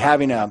really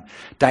having a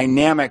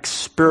dynamic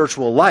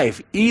spiritual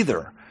life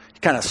either.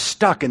 Kind of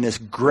stuck in this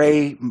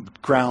gray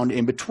ground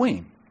in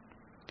between.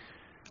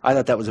 I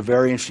thought that was a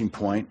very interesting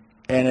point,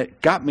 and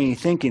it got me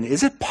thinking,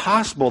 is it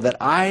possible that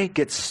I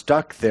get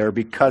stuck there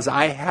because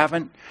I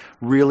haven't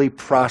really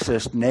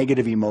processed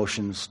negative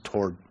emotions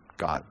toward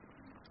God?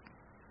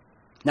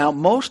 Now,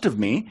 most of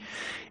me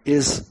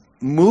is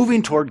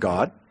moving toward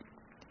God,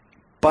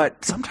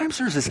 but sometimes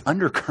there's this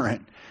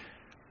undercurrent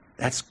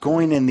that's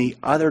going in the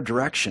other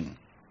direction.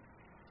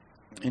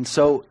 And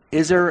so,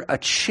 is there a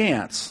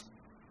chance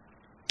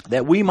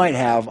that we might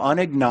have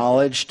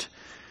unacknowledged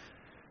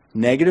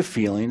negative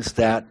feelings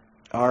that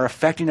are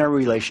affecting our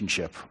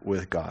relationship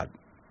with God?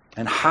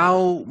 And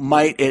how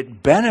might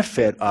it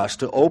benefit us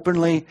to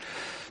openly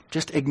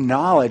just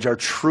acknowledge our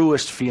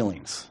truest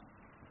feelings?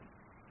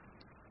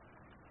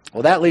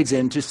 Well, that leads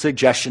into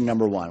suggestion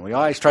number one. We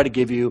always try to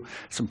give you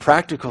some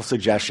practical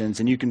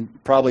suggestions, and you can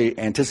probably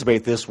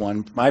anticipate this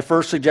one. My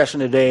first suggestion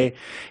today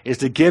is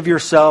to give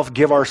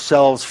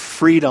ourselves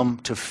freedom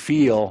to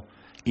feel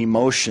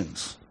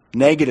emotions.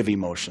 Negative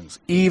emotions,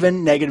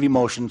 even negative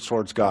emotions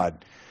towards God.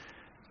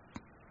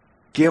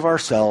 Give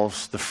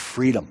ourselves the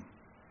freedom.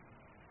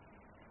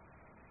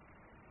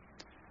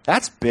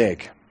 That's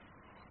big.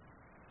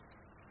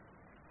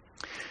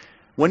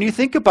 When you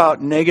think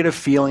about negative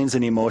feelings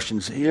and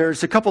emotions,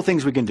 there's a couple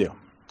things we can do.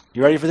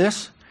 You ready for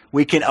this?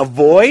 We can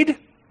avoid.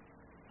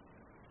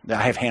 I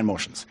have hand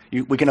motions.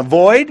 We can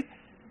avoid,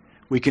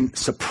 we can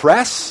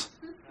suppress,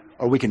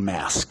 or we can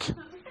mask.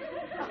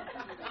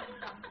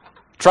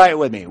 Try it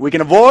with me. We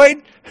can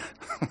avoid,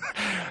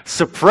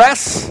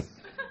 suppress,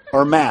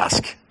 or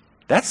mask.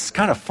 That's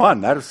kind of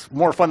fun. That is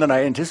more fun than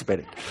I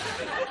anticipated.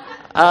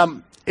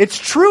 It's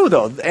true,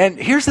 though. And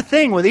here's the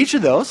thing with each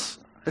of those.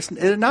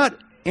 They're not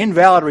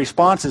invalid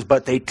responses,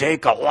 but they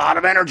take a lot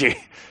of energy.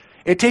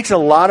 It takes a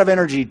lot of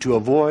energy to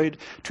avoid,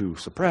 to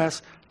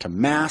suppress, to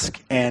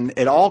mask, and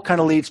it all kind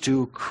of leads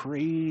to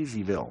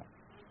crazyville,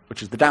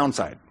 which is the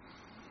downside.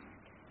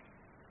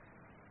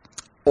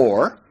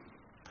 Or,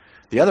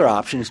 the other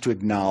option is to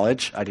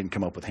acknowledge. I didn't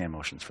come up with hand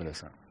motions for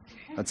this.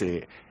 Let's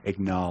say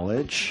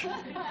acknowledge,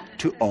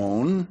 to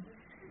own,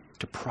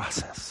 to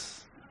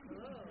process.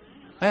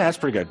 Yeah, that's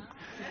pretty good.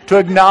 To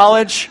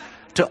acknowledge,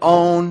 to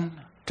own,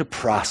 to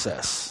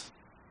process.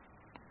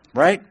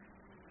 Right?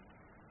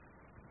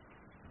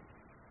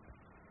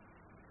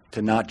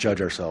 To not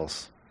judge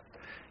ourselves.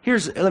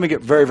 Let me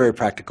get very, very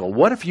practical.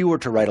 What if you were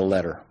to write a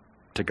letter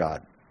to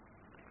God?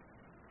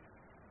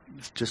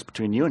 It's just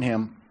between you and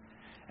him.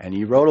 And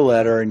you wrote a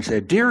letter and you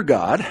said, "Dear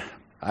God,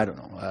 I don't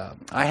know,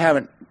 I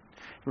haven't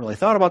really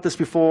thought about this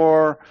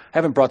before.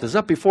 Haven't brought this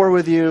up before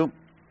with you."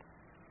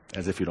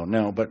 As if you don't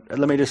know. But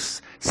let me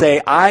just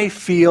say, I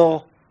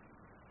feel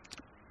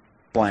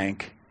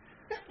blank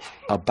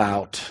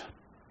about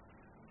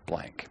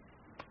blank.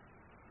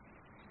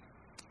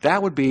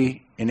 That would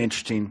be an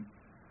interesting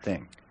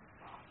thing.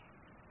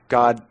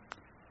 God,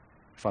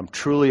 if I'm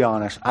truly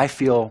honest, I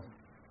feel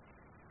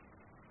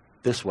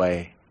this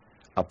way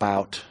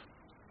about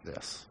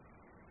this.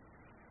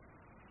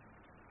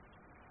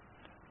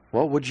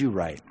 What would you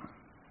write?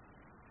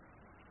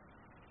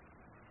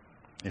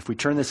 If we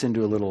turn this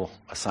into a little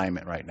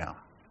assignment right now,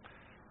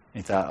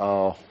 and you thought,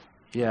 "Oh,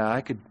 yeah,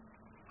 I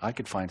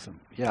could find some."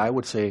 Yeah, I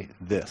would say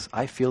this.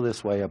 I feel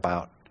this way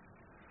about.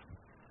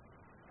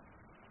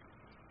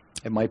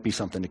 It might be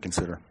something to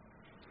consider.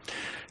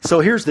 So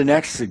here's the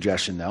next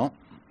suggestion, though,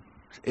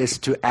 is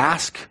to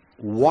ask,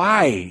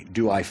 why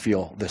do I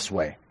feel this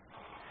way?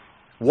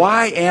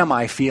 Why am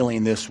I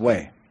feeling this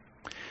way?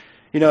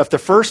 You know, if the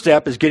first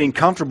step is getting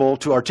comfortable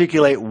to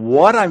articulate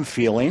what I'm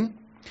feeling,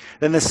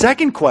 then the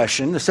second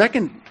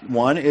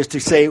one is to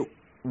say,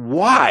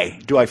 why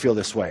do I feel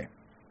this way?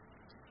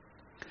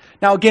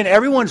 Now, again,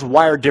 everyone's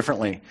wired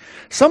differently.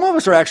 Some of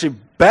us are actually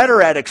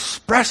better at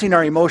expressing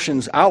our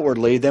emotions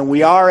outwardly than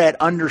we are at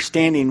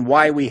understanding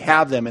why we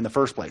have them in the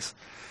first place.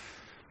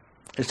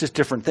 It's just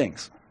different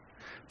things.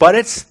 But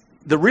it's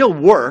the real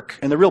work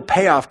and the real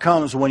payoff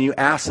comes when you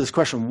ask this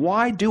question,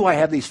 why do I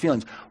have these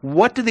feelings?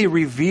 What do they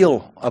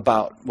reveal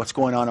about what's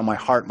going on in my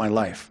heart, my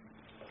life?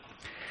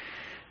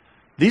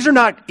 These are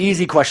not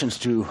easy questions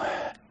to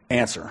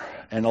answer.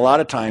 And a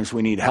lot of times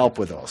we need help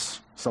with those.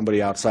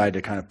 Somebody outside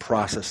to kind of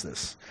process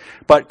this.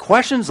 But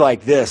questions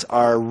like this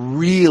are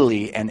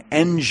really an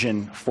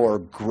engine for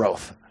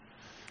growth.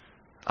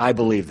 I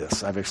believe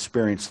this. I've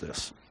experienced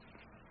this.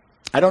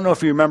 I don't know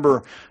if you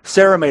remember,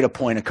 Sarah made a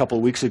point a couple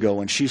of weeks ago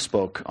when she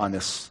spoke on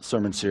this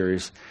sermon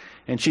series.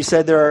 And she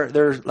said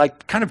there's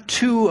like kind of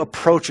two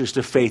approaches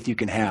to faith you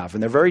can have,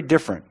 and they're very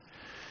different.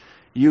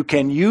 You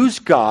can use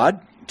God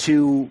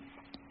to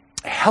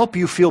help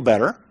you feel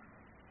better,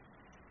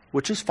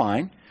 which is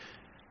fine.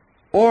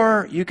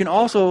 Or you can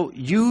also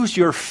use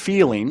your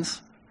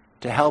feelings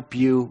to help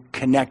you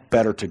connect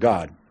better to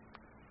God.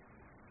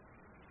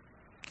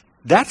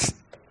 That's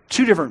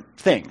two different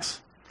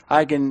things.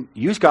 I can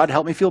use God to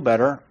help me feel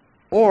better,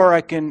 or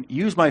I can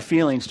use my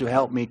feelings to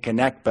help me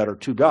connect better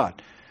to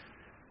God.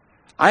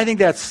 I think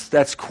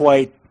that's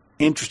quite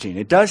interesting.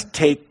 It does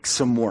take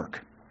some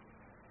work.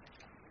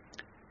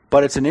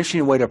 But it's an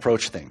interesting way to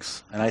approach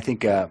things, and I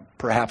think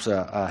perhaps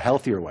a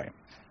healthier way.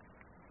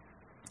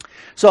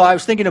 So I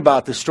was thinking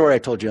about the story I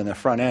told you on the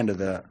front end of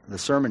the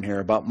sermon here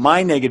about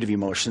my negative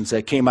emotions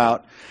that came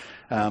out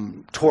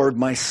toward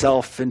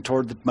myself and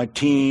toward my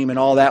team and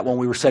all that when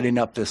we were setting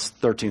up this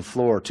 13th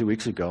floor 2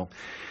 weeks ago.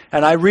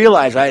 And I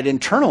realized I had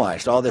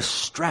internalized all this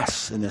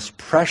stress and this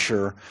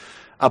pressure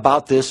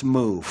about this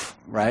move,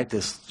 right?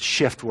 This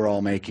shift we're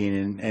all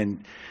making,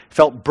 and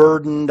felt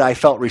burdened. I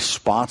felt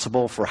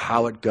responsible for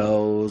how it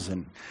goes.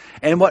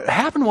 And what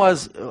happened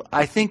was,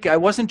 I think I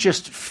wasn't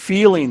just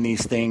feeling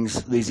these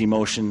things, these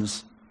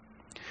emotions.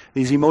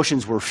 These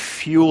emotions were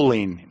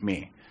fueling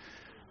me.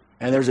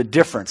 And there's a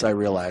difference, I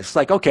realized. It's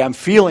like, okay, I'm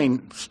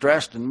feeling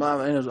stressed, and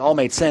it all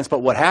made sense. But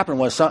what happened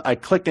was I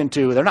clicked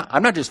into,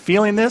 I'm not just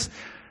feeling this.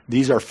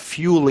 These are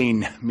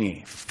fueling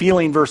me.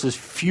 Feeling versus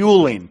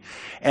fueling.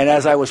 And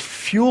as I was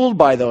fueled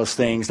by those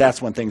things,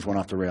 that's when things went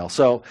off the rails.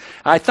 So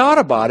I thought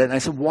about it, and I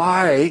said,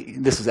 why,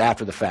 this is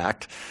after the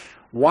fact,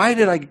 why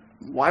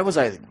was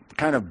I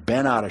kind of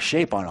bent out of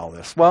shape on all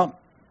this? Well,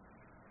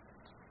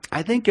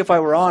 I think if I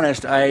were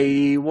honest,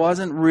 I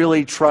wasn't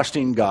really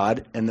trusting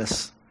God in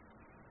this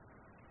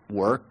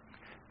work,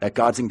 that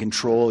God's in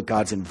control, that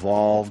God's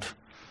involved.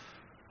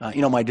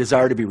 My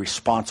desire to be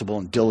responsible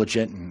and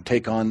diligent and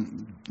take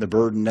on the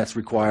burden that's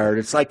required.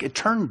 It's like it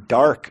turned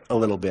dark a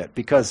little bit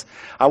because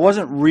I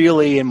wasn't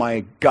really in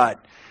my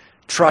gut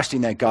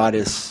trusting that God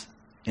is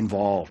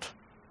involved.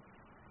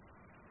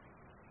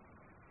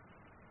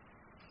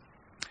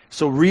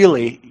 So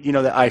really,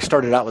 that I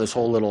started out with this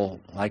whole little,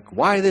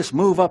 why this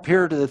move up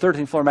here to the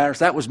 13th floor matters?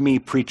 That was me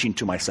preaching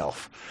to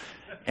myself.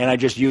 And I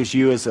just used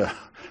you as a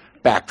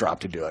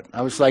backdrop to do it.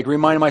 I was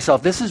reminding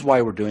myself, this is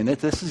why we're doing it.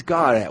 This is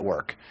God at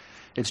work.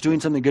 It's doing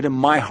something good in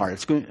my heart.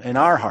 It's good in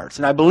our hearts.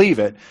 And I believe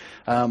it.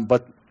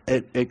 But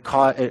I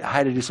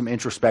had to do some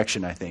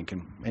introspection, I think,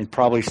 and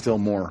probably still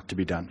more to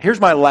be done. Here's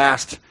my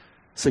last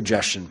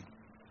suggestion.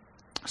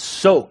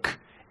 Soak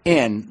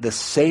in the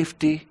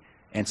safety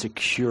and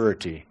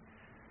security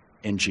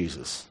in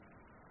Jesus.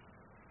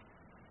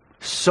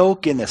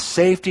 Soak in the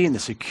safety and the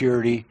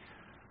security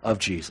of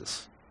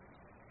Jesus.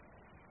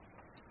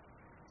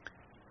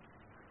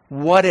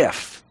 What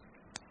if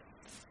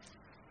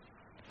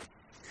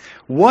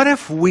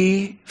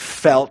we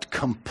felt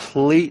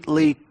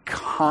completely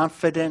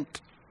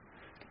confident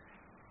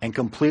and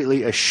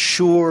completely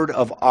assured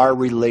of our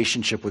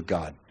relationship with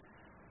God?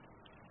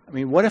 I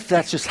mean, what if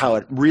that's just how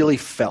it really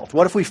felt?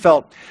 What if we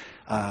felt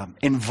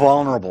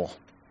invulnerable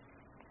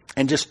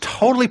and just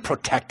totally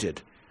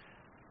protected,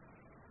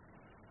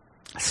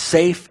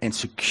 safe and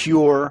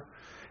secure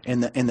in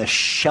the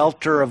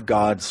shelter of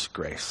God's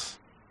grace?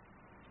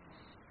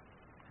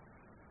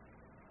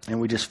 And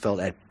we just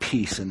felt at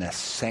peace in that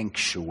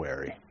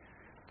sanctuary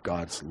of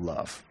God's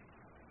love.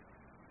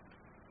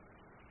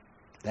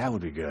 That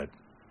would be good.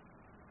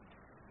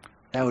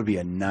 That would be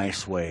a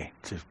nice way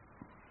to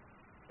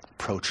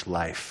approach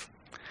life.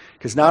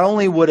 Because not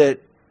only would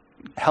it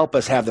help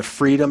us have the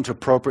freedom to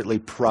appropriately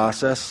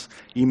process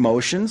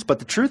emotions, but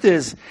the truth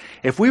is,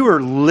 if we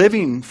were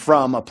living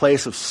from a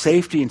place of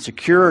safety and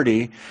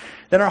security,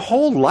 then our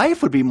whole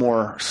life would be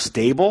more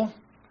stable,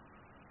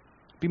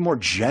 be more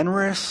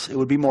generous, it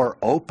would be more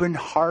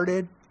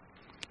open-hearted,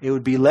 it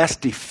would be less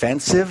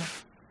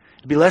defensive,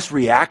 it would be less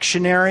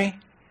reactionary.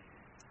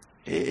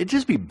 It'd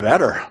just be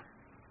better.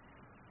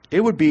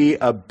 It would be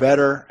a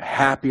better,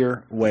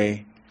 happier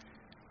way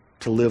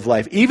to live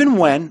life. Even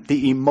when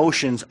the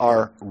emotions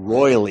are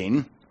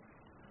roiling,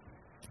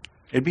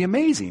 it'd be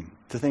amazing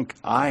to think,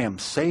 I am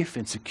safe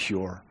and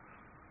secure.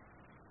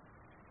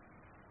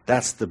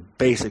 That's the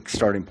basic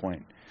starting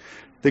point.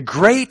 The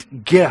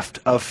great gift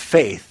of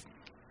faith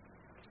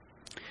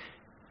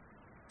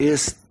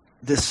is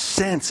this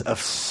sense of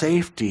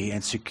safety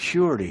and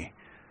security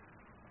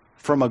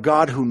from a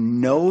God who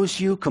knows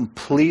you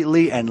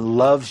completely and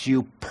loves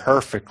you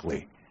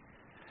perfectly.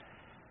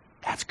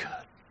 That's good.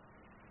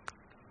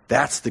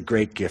 That's the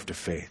great gift of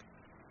faith.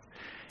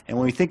 And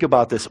when we think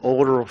about this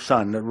older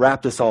son, to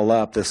wrap this all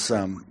up,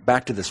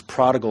 back to this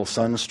prodigal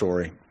son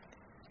story,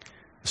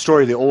 the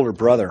story of the older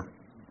brother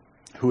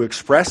who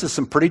expresses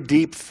some pretty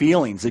deep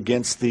feelings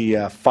against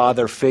the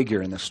father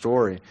figure in the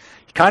story.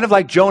 Kind of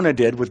like Jonah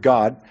did with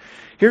God.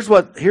 Here's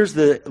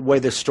the way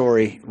this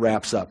story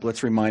wraps up.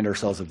 Let's remind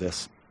ourselves of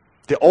this.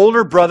 The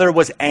older brother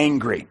was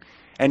angry,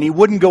 and he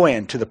wouldn't go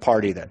in to the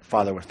party that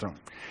father was throwing.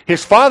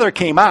 His father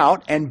came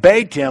out and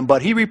begged him,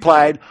 but he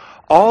replied,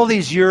 all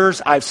these years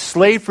I've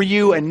slaved for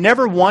you and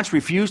never once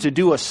refused to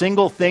do a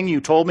single thing you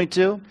told me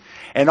to.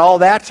 And all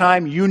that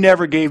time you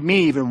never gave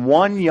me even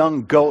one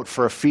young goat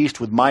for a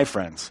feast with my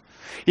friends.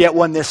 Yet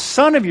when this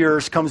son of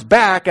yours comes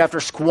back after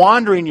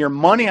squandering your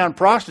money on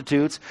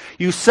prostitutes,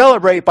 you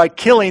celebrate by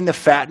killing the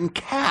fattened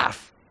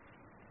calf.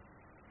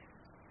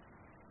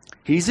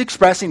 He's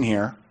expressing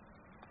here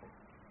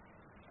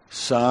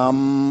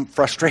some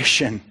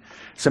frustration,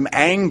 some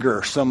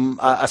anger,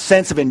 a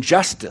sense of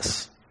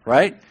injustice,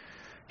 right?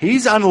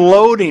 He's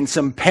unloading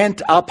some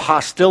pent-up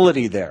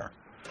hostility there.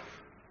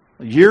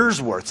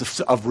 Years'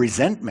 worth of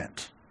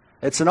resentment.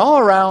 It's an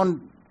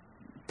all-around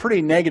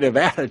pretty negative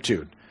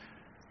attitude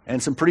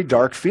and some pretty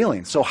dark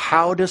feelings. So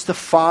how does the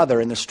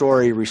father in the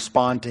story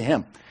respond to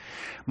him?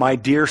 My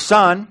dear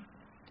son,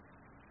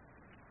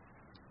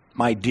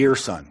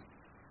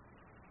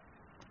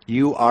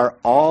 you are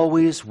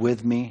always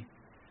with me,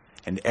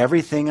 and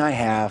everything I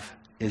have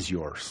is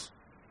yours.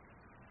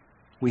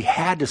 We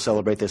had to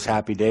celebrate this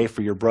happy day,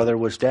 for your brother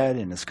was dead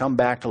and has come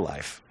back to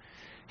life.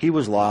 He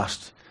was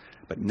lost,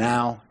 but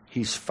now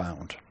he's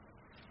found.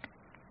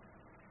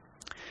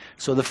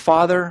 So the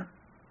father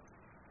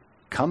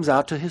comes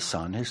out to his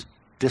son, his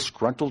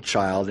disgruntled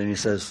child, and he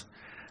says,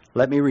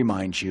 let me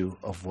remind you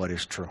of what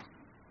is true.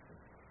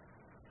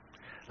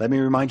 Let me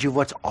remind you of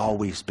what's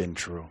always been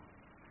true.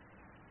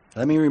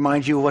 Let me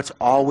remind you of what's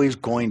always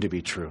going to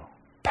be true.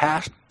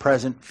 Past,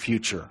 present,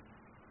 future.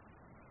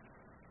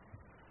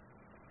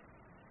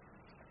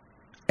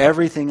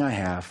 Everything I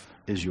have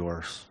is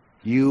yours.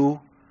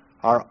 You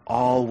are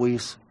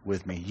always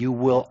with me. You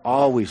will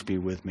always be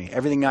with me.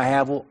 Everything I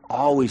have will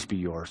always be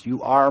yours.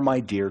 You are my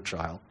dear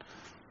child.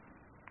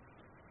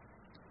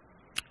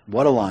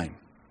 What a line.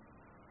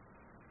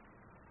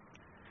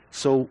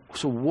 So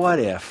what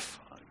if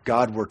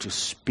God were to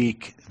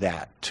speak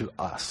that to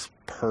us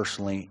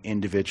personally,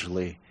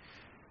 individually,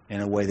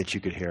 in a way that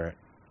you could hear it?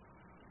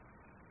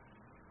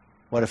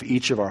 What if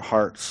each of our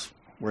hearts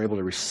were able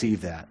to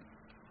receive that?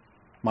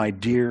 My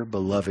dear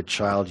beloved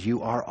child,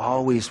 you are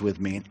always with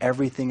me, and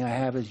everything I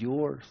have is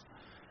yours.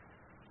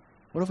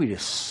 What if we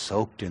just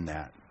soaked in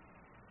that?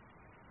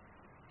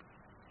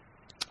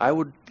 I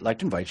would like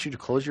to invite you to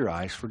close your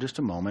eyes for just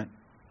a moment.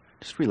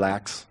 Just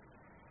relax.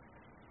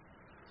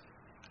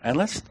 And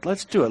let's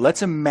do it.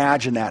 Let's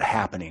imagine that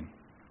happening.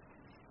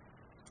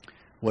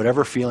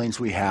 Whatever feelings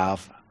we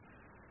have,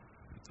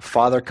 the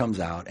Father comes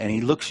out and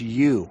he looks at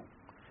you.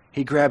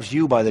 He grabs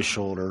you by the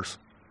shoulders,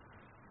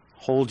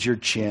 holds your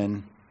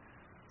chin,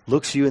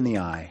 looks you in the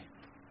eye.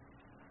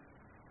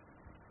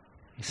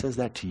 He says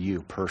that to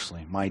you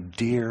personally. My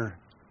dear,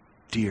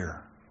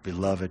 dear,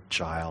 beloved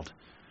child,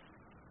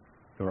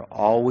 you are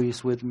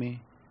always with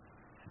me.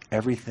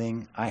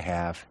 Everything I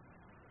have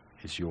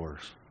is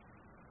yours.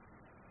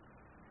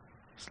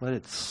 Just let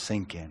it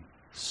sink in,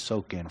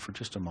 soak in for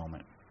just a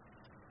moment.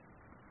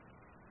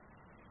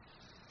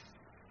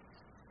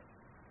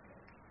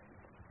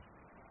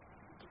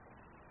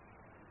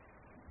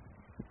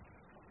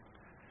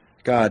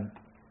 God,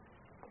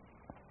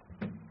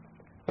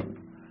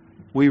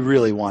 we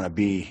really want to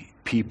be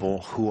people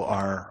who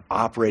are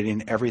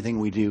operating everything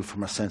we do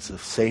from a sense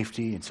of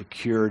safety and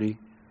security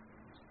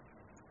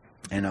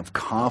and of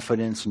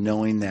confidence,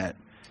 knowing that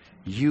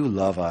you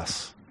love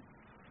us.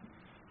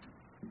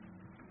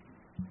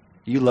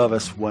 You love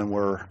us when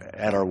we're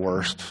at our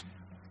worst.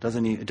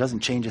 It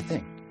doesn't change a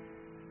thing.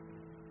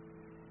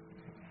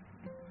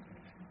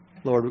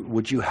 Lord,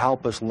 would you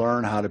help us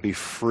learn how to be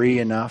free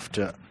enough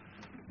to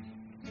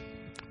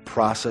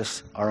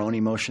process our own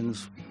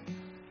emotions,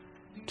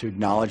 to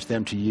acknowledge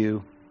them to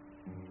you?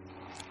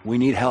 We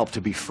need help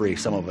to be free,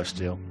 some of us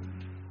do.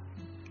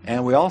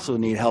 And we also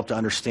need help to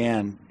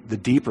understand the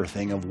deeper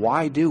thing of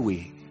why do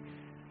we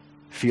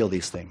feel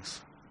these things.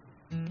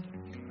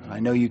 I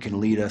know you can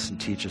lead us and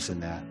teach us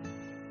in that.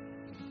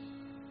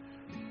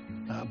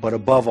 But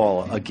above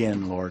all,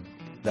 again, Lord,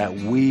 that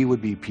we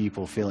would be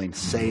people feeling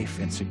safe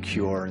and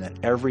secure, and that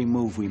every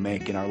move we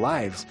make in our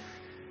lives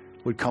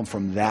would come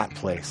from that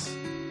place.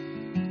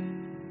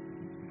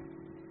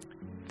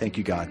 Thank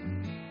you, God.